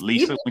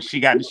 Lisa, when she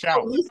got in the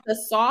shower. Lisa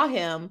saw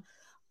him,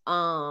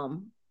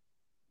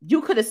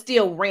 you could have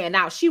still ran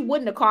out. She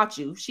wouldn't have caught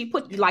you. She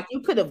put like you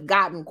could have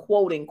gotten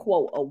quote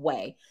unquote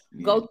away.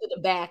 Yeah. Go through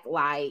the back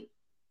like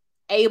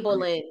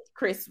Abel and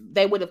Chris,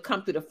 they would have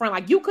come through the front.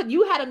 Like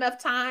you had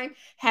enough time.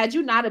 Had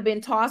you not have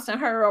been tossing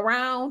her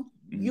around,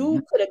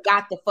 you could have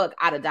got the fuck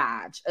out of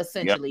Dodge,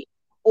 essentially,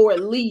 or at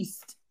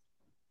least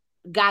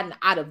gotten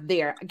out of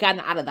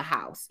the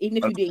house. Even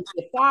if you didn't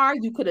get far,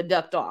 you could have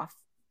ducked off.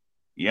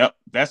 Yep,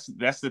 that's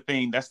the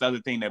thing. That's the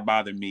other thing that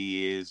bothered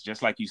me is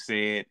just like you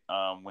said,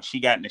 when she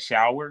got in the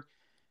shower,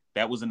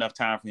 that was enough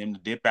time for him to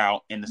dip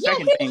out. And the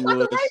second thing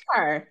was,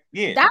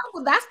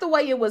 that's the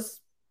way it was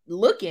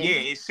looking. Yeah,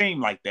 it seemed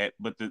like that.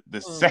 But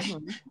the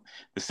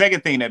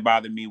second thing that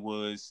bothered me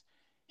was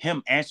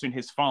him answering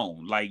his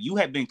phone. Like you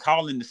had been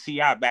calling the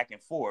CI back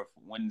and forth.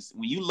 When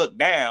you look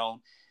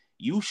down,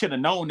 you should have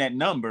known that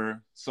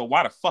number. So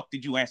why the fuck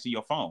did you answer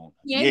your phone?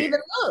 You didn't even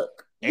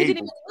look. You didn't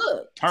even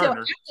look.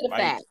 Turner, after the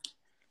fact.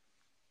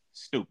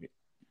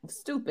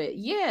 Stupid.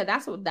 Yeah,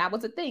 that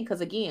was the thing.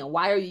 Because again,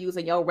 why are you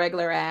using your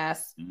regular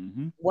ass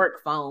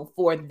work phone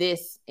for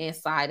this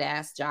inside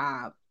ass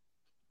job?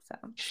 So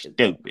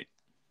stupid.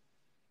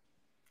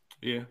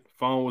 Yeah,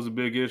 phone was a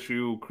big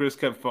issue. Chris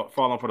kept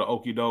falling for the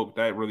okie doke.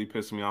 That really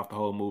pissed me off the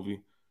whole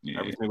movie. Yeah.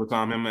 Every single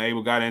time him and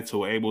Abel got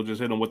into it, Abel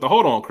just hit him with the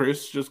hold on,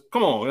 Chris. Just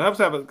come on. Let's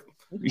have a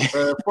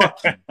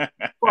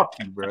fuck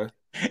you, bro.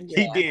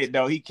 Yeah. He did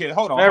though. He killed.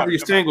 Hold on. Every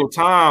single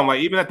time,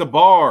 like even at the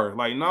bar,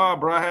 like nah,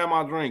 bro, I had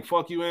my drink.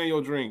 Fuck you and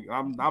your drink.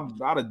 I'd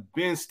have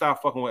been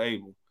stopped fucking with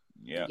Abel.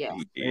 Yeah.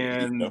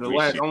 And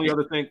the only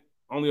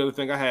other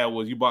thing I had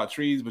was you bought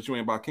trees, but you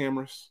ain't bought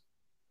cameras.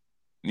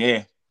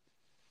 Yeah.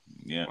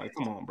 Like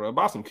come on, bro,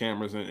 buy some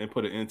cameras and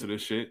put it into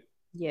this shit.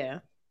 Yeah.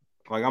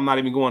 Like I'm not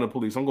even going to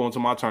police. I'm going to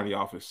my attorney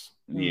office.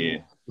 Yeah.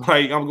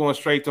 Like I'm going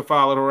straight to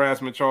file a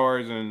harassment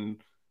charge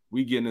and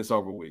we getting this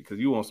over with because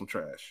you want some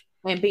trash.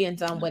 And being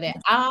done with it.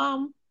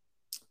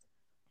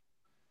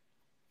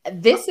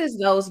 This is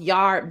those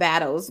yard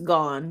battles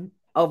gone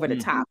over the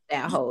top.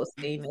 That whole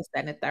scene is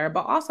that and the third,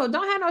 but also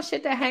don't have no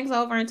shit that hangs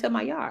over into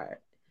my yard.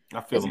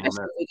 I feel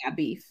especially if we got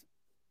beef.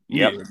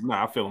 Yep. Yeah,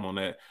 nah, I feel him on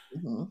that.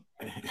 Mm-hmm.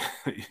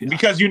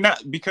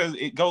 Because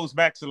it goes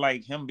back to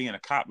like him being a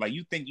cop. Like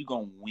you think you're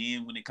gonna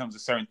win when it comes to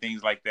certain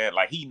things like that.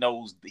 Like he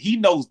knows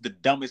the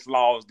dumbest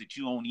laws that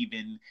you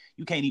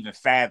can't even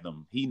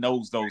fathom. He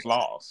knows those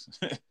laws.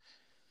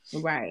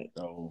 Right.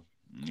 So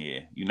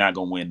yeah, you're not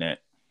gonna win that.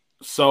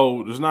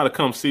 So there's not a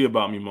come see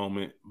about me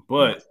moment,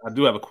 but I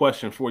do have a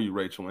question for you,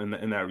 Rachel, in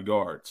that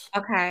regards.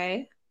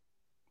 Okay.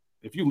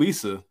 If you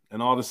Lisa and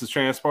all this is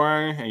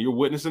transpiring and you're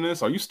witnessing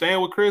this, are you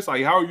staying with Chris?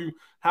 Like, how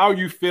are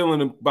you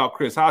feeling about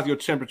Chris? How's your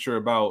temperature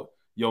about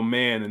your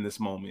man in this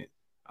moment?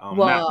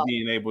 Not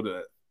being able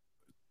to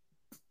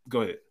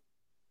go ahead.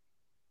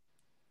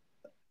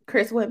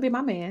 Chris wouldn't be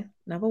my man,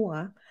 number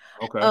one.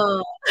 Okay.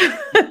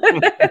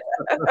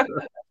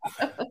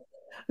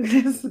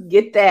 Just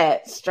get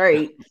that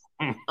straight.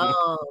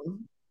 I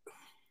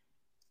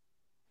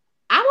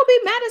would be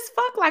mad as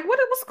fuck. Like,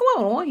 what's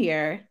going on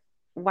here?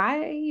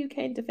 Why you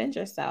can't defend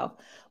yourself?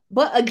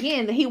 But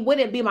again, he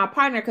wouldn't be my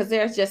partner because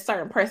there's just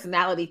certain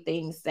personality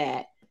things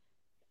that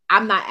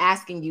I'm not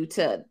asking you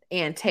to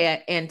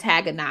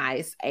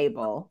antagonize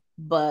Abel,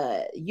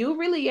 but you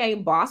really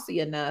ain't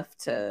bossy enough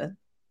to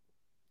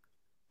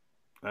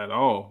at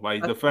all.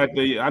 Like the fact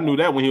that I knew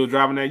that when he was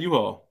driving that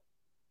U-Haul.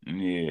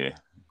 Yeah.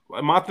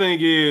 My thing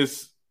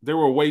is there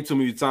were way too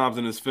many times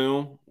in this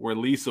film where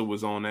Lisa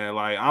was on that,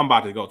 like, I'm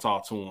about to go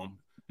talk to him.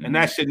 And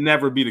that should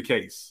never be the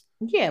case.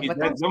 Yeah, but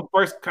them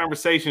first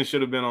conversations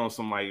should have been on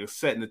some like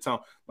setting the tone.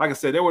 Like I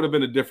said, there would have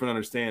been a different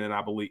understanding.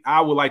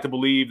 I would like to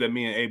believe that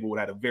me and Abel would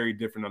have had a very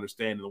different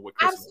understanding of what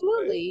Chris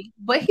absolutely,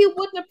 but he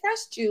wouldn't have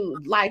pressed you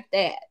like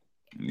that.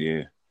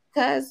 Yeah,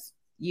 because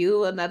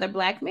you another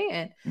black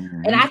man,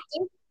 and I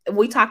think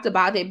we talked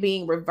about it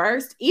being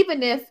reversed.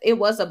 Even if it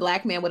was a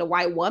black man with a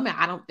white woman,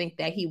 I don't think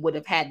that he would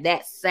have had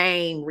that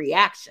same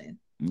reaction.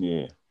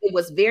 Yeah, it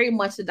was very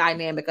much the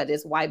dynamic of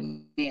this white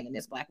man and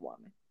this black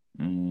woman.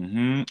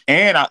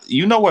 And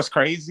you know what's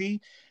crazy?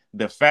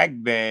 The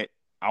fact that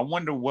I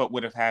wonder what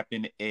would have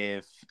happened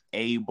if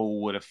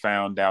Abel would have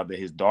found out that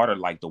his daughter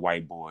liked the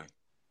white boy.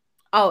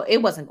 Oh, it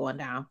wasn't going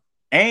down.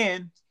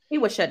 And he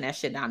was shutting that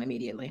shit down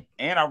immediately.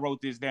 And I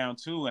wrote this down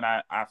too, and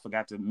I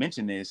forgot to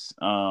mention this.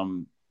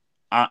 What's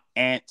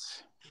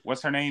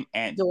her name?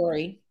 Aunt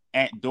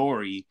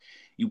Dory.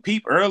 You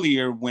peep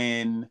earlier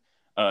when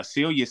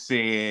Celia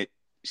said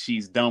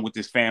she's done with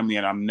this family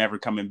and I'm never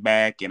coming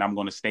back and I'm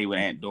going to stay with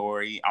Aunt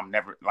Dory. I'm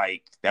never,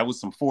 like, that was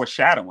some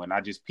foreshadowing.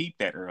 I just peeped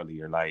that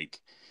earlier. Like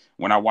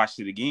when I watched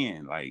it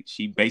again, like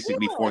she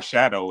basically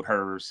foreshadowed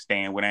her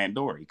staying with Aunt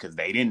Dory because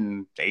they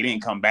didn't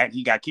come back.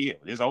 He got killed.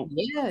 It's over.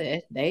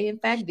 Yeah, they in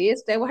fact did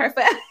stay with her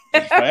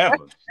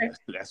forever.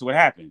 That's what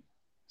happened.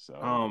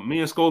 So me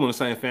and School in the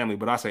same family,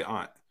 but I say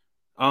aunt.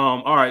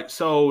 All right.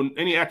 So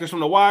any actors from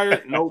The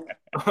Wire? Nope.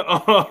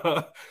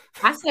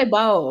 I say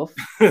both.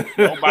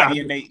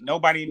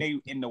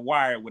 Nobody in The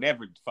Wire would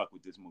ever fuck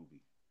with this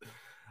movie.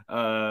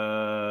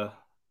 You're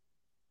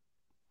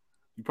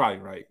probably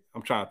right.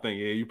 I'm trying to think.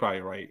 Yeah, you're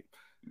probably right.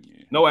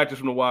 Yeah. No actors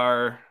from The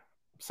Wire.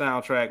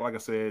 Soundtrack, like I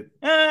said.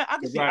 I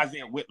can see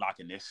Isaiah Whitlock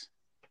in this.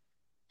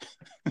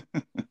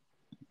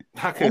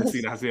 I couldn't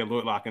see Isaiah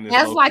Whitlock in this.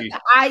 That's like the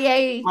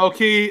IA.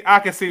 Okay, I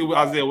can see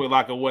Isaiah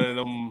Whitlock or one of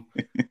them,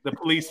 the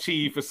police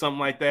chief or something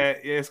like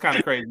that. Yeah, it's kind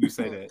of crazy you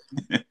say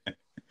that.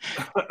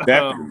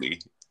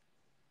 Definitely.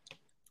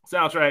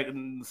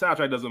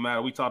 Soundtrack doesn't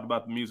matter. We talked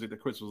about the music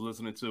that Chris was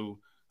listening to.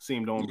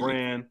 Seemed on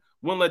brand.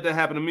 Wouldn't let that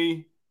happen to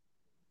me.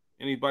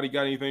 Anybody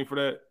got anything for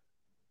that?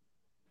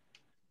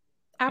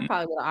 I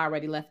probably would have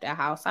already left that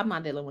house. I'm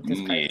not dealing with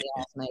this crazy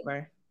ass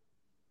neighbor.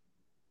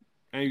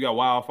 And you got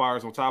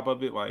wildfires on top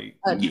of it. Like,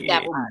 what we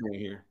doing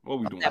here? What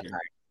we doing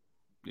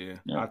here?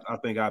 Yeah. I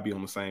think I'd be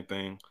on the same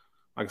thing.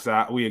 Like I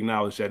said, we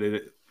acknowledge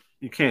that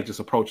you can't just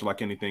approach it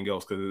like anything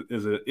else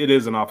because it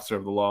is an officer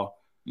of the law.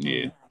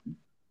 Yeah.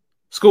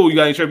 School, you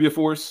got any trivia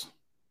for us?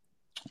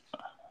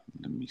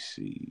 Let me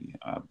see.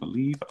 I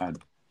believe I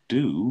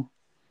do.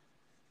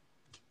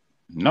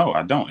 No,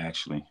 I don't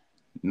actually.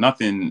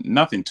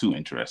 Nothing too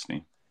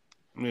interesting.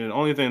 Yeah, the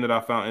only thing that I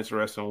found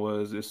interesting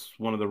was it's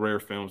one of the rare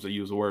films that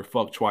use the word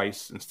fuck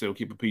twice and still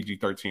keep a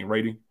PG-13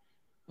 rating.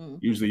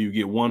 Usually you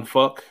get one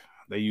fuck.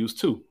 They use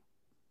two.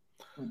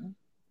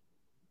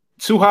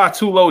 Too high,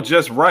 too low,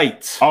 just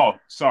right. Oh,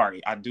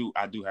 sorry. I do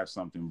have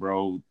something,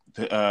 bro.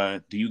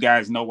 Do you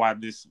guys know why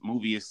this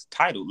movie is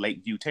titled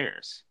Lakeview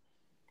Terrace?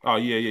 Oh,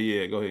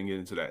 yeah. Go ahead and get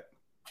into that.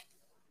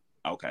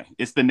 Okay.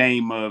 It's the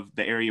name of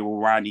the area where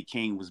Rodney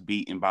King was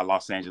beaten by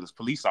Los Angeles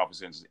police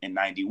officers in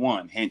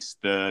 91. Hence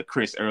the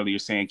Chris earlier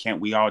saying,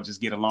 can't we all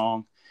just get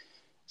along?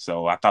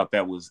 So I thought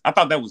that was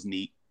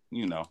neat.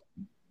 You know,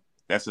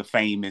 that's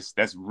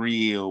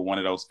real one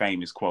of those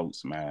famous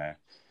quotes, man.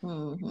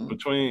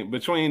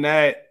 Between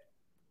that,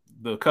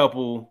 the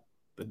couple,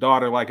 the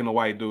daughter liking the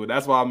white dude,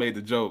 that's why I made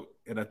the joke.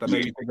 And I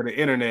made you think of the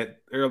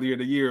internet earlier in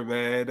the year,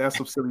 man. That's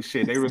some silly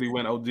shit. They really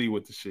went OG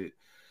with the shit.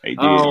 They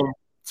did.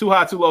 Too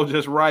high, too low,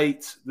 just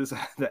right. This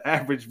the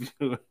average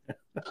viewer.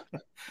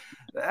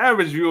 The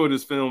average viewer of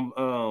this film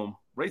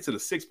rates it a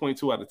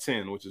 6.2 out of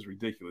 10, which is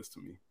ridiculous to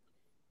me.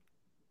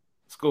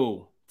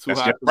 School. Too That's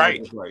hot. just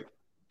right. That's right.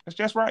 That's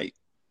just right.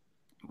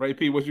 Ray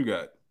P, what you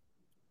got?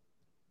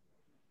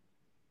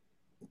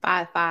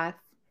 5.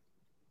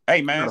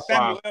 Hey man, Not a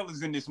Samuel 5. L.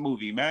 is in this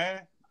movie,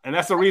 man. And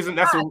that's the reason.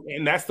 That's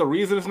the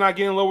reason it's not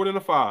getting lower than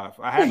a 5.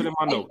 I have it in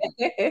my notes.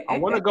 I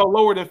want to go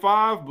lower than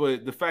 5,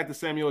 but the fact that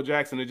Samuel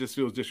Jackson, it just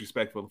feels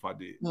disrespectful if I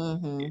did.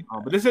 Mm-hmm.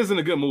 But this isn't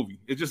a good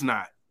movie. It's just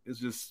not.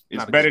 It's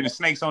better than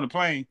Snakes on the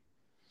Plane.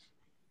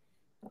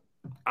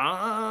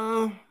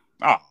 Oh,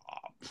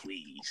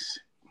 please,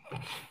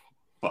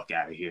 fuck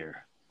out of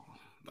here.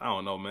 I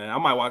don't know, man. I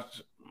might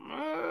watch.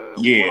 Go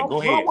ahead.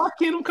 I watch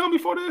Kingdom Come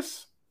before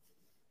this.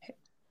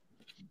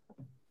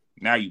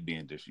 Now you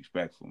being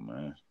disrespectful,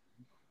 man.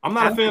 I'm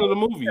not a fan of the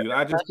movie.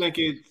 I just think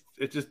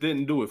it just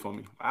didn't do it for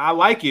me. I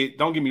like it.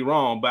 Don't get me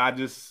wrong, but I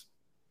just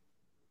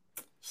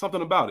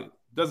something about it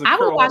doesn't. I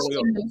would watch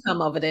Kingdom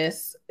Come over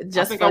this.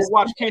 I think I would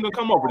watch Kingdom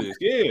Come over this.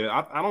 Yeah,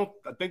 I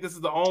think this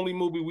is the only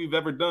movie we've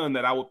ever done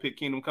that I would pick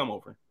Kingdom Come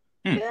over.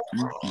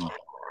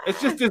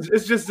 It's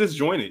just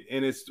disjointed,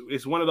 and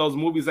it's one of those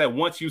movies that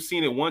once you've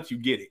seen it once, you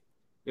get it.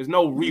 There's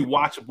no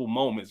rewatchable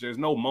moments. There's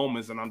no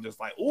moments, and I'm just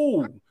like,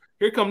 ooh.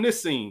 Here come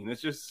this scene. It's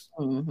just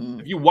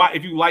if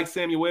you like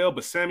Samuel,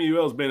 but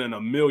Samuel's been in a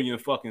million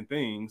fucking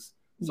things,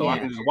 so I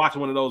can just watch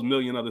one of those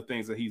million other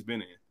things that he's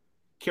been in.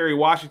 Kerry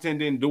Washington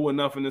didn't do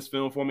enough in this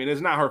film for me, and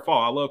it's not her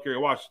fault. I love Kerry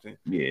Washington.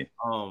 Yeah.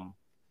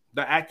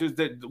 The actors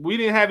that we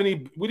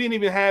didn't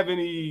even have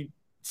any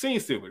scene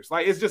stealers.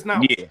 Like it's just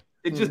not. Yeah.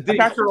 It just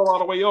didn't curl all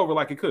the way over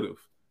like it could have.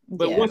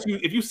 But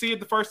if you see it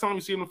the first time,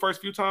 you see it the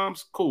first few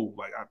times, cool.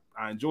 Like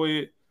I enjoy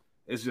it.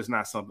 It's just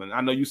not something. I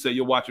know you said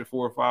you'll watch it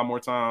 4 or 5 more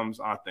times.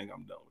 I think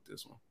I'm done with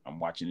this one. I'm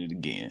watching it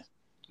again.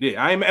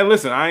 Yeah, and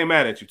listen, I ain't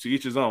mad at you. To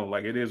each his own.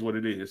 Like it is what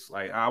it is.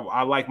 Like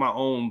I like my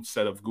own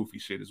set of goofy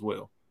shit as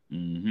well.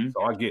 Mm-hmm.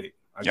 So I get it.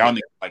 Y'all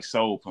niggas like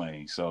Soul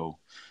Plane, so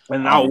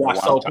and I'll watch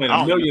Soul Plane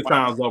a million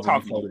times over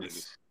before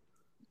this.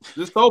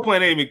 This Soul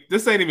Plane ain't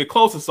even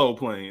close to Soul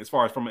Plane as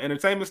far as from an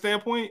entertainment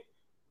standpoint.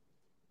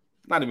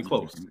 Not even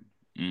close.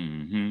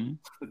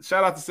 Mm-hmm.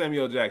 Shout out to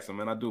Samuel Jackson,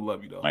 man. I do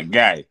love you though. My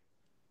guy.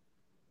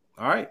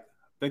 All right.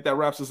 I think that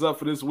wraps us up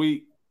for this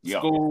week. Yo.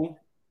 School.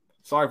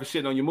 Sorry for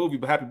shitting on your movie,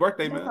 but happy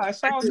birthday, man. I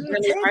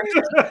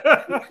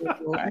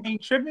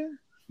ain't tripping.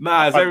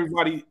 Nah, as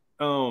everybody,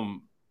 for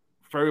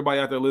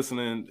everybody out there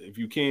listening, if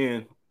you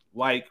can,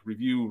 like,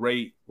 review,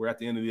 rate. We're at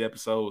the end of the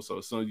episode, so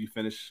as soon as you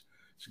finish,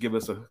 just give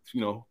us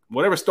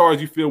whatever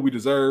stars you feel we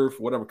deserve,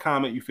 whatever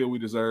comment you feel we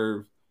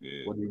deserve,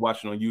 whether you're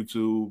watching on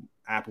YouTube,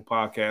 Apple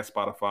Podcasts,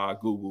 Spotify,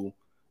 Google,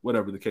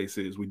 whatever the case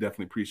is. We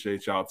definitely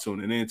appreciate y'all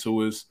tuning in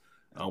to us.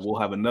 We'll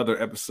have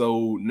another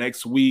episode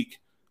next week.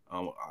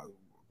 I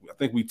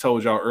think we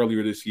told y'all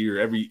earlier this year,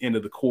 every end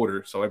of the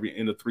quarter, so every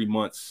end of 3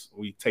 months,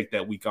 we take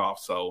that week off.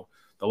 So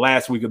the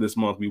last week of this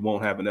month, we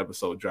won't have an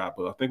episode drop.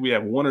 But I think we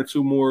have 1 or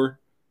 2 more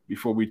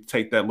before we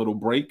take that little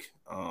break.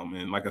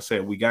 And like I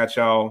said, we got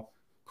y'all.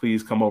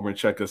 Please come over and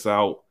check us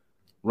out.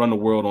 Run the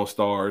world on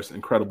Stars,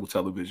 incredible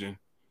television.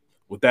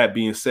 With that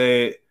being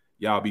said,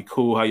 y'all be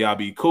cool. How y'all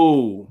be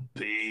cool?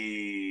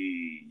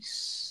 Peace.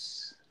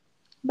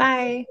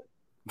 Bye.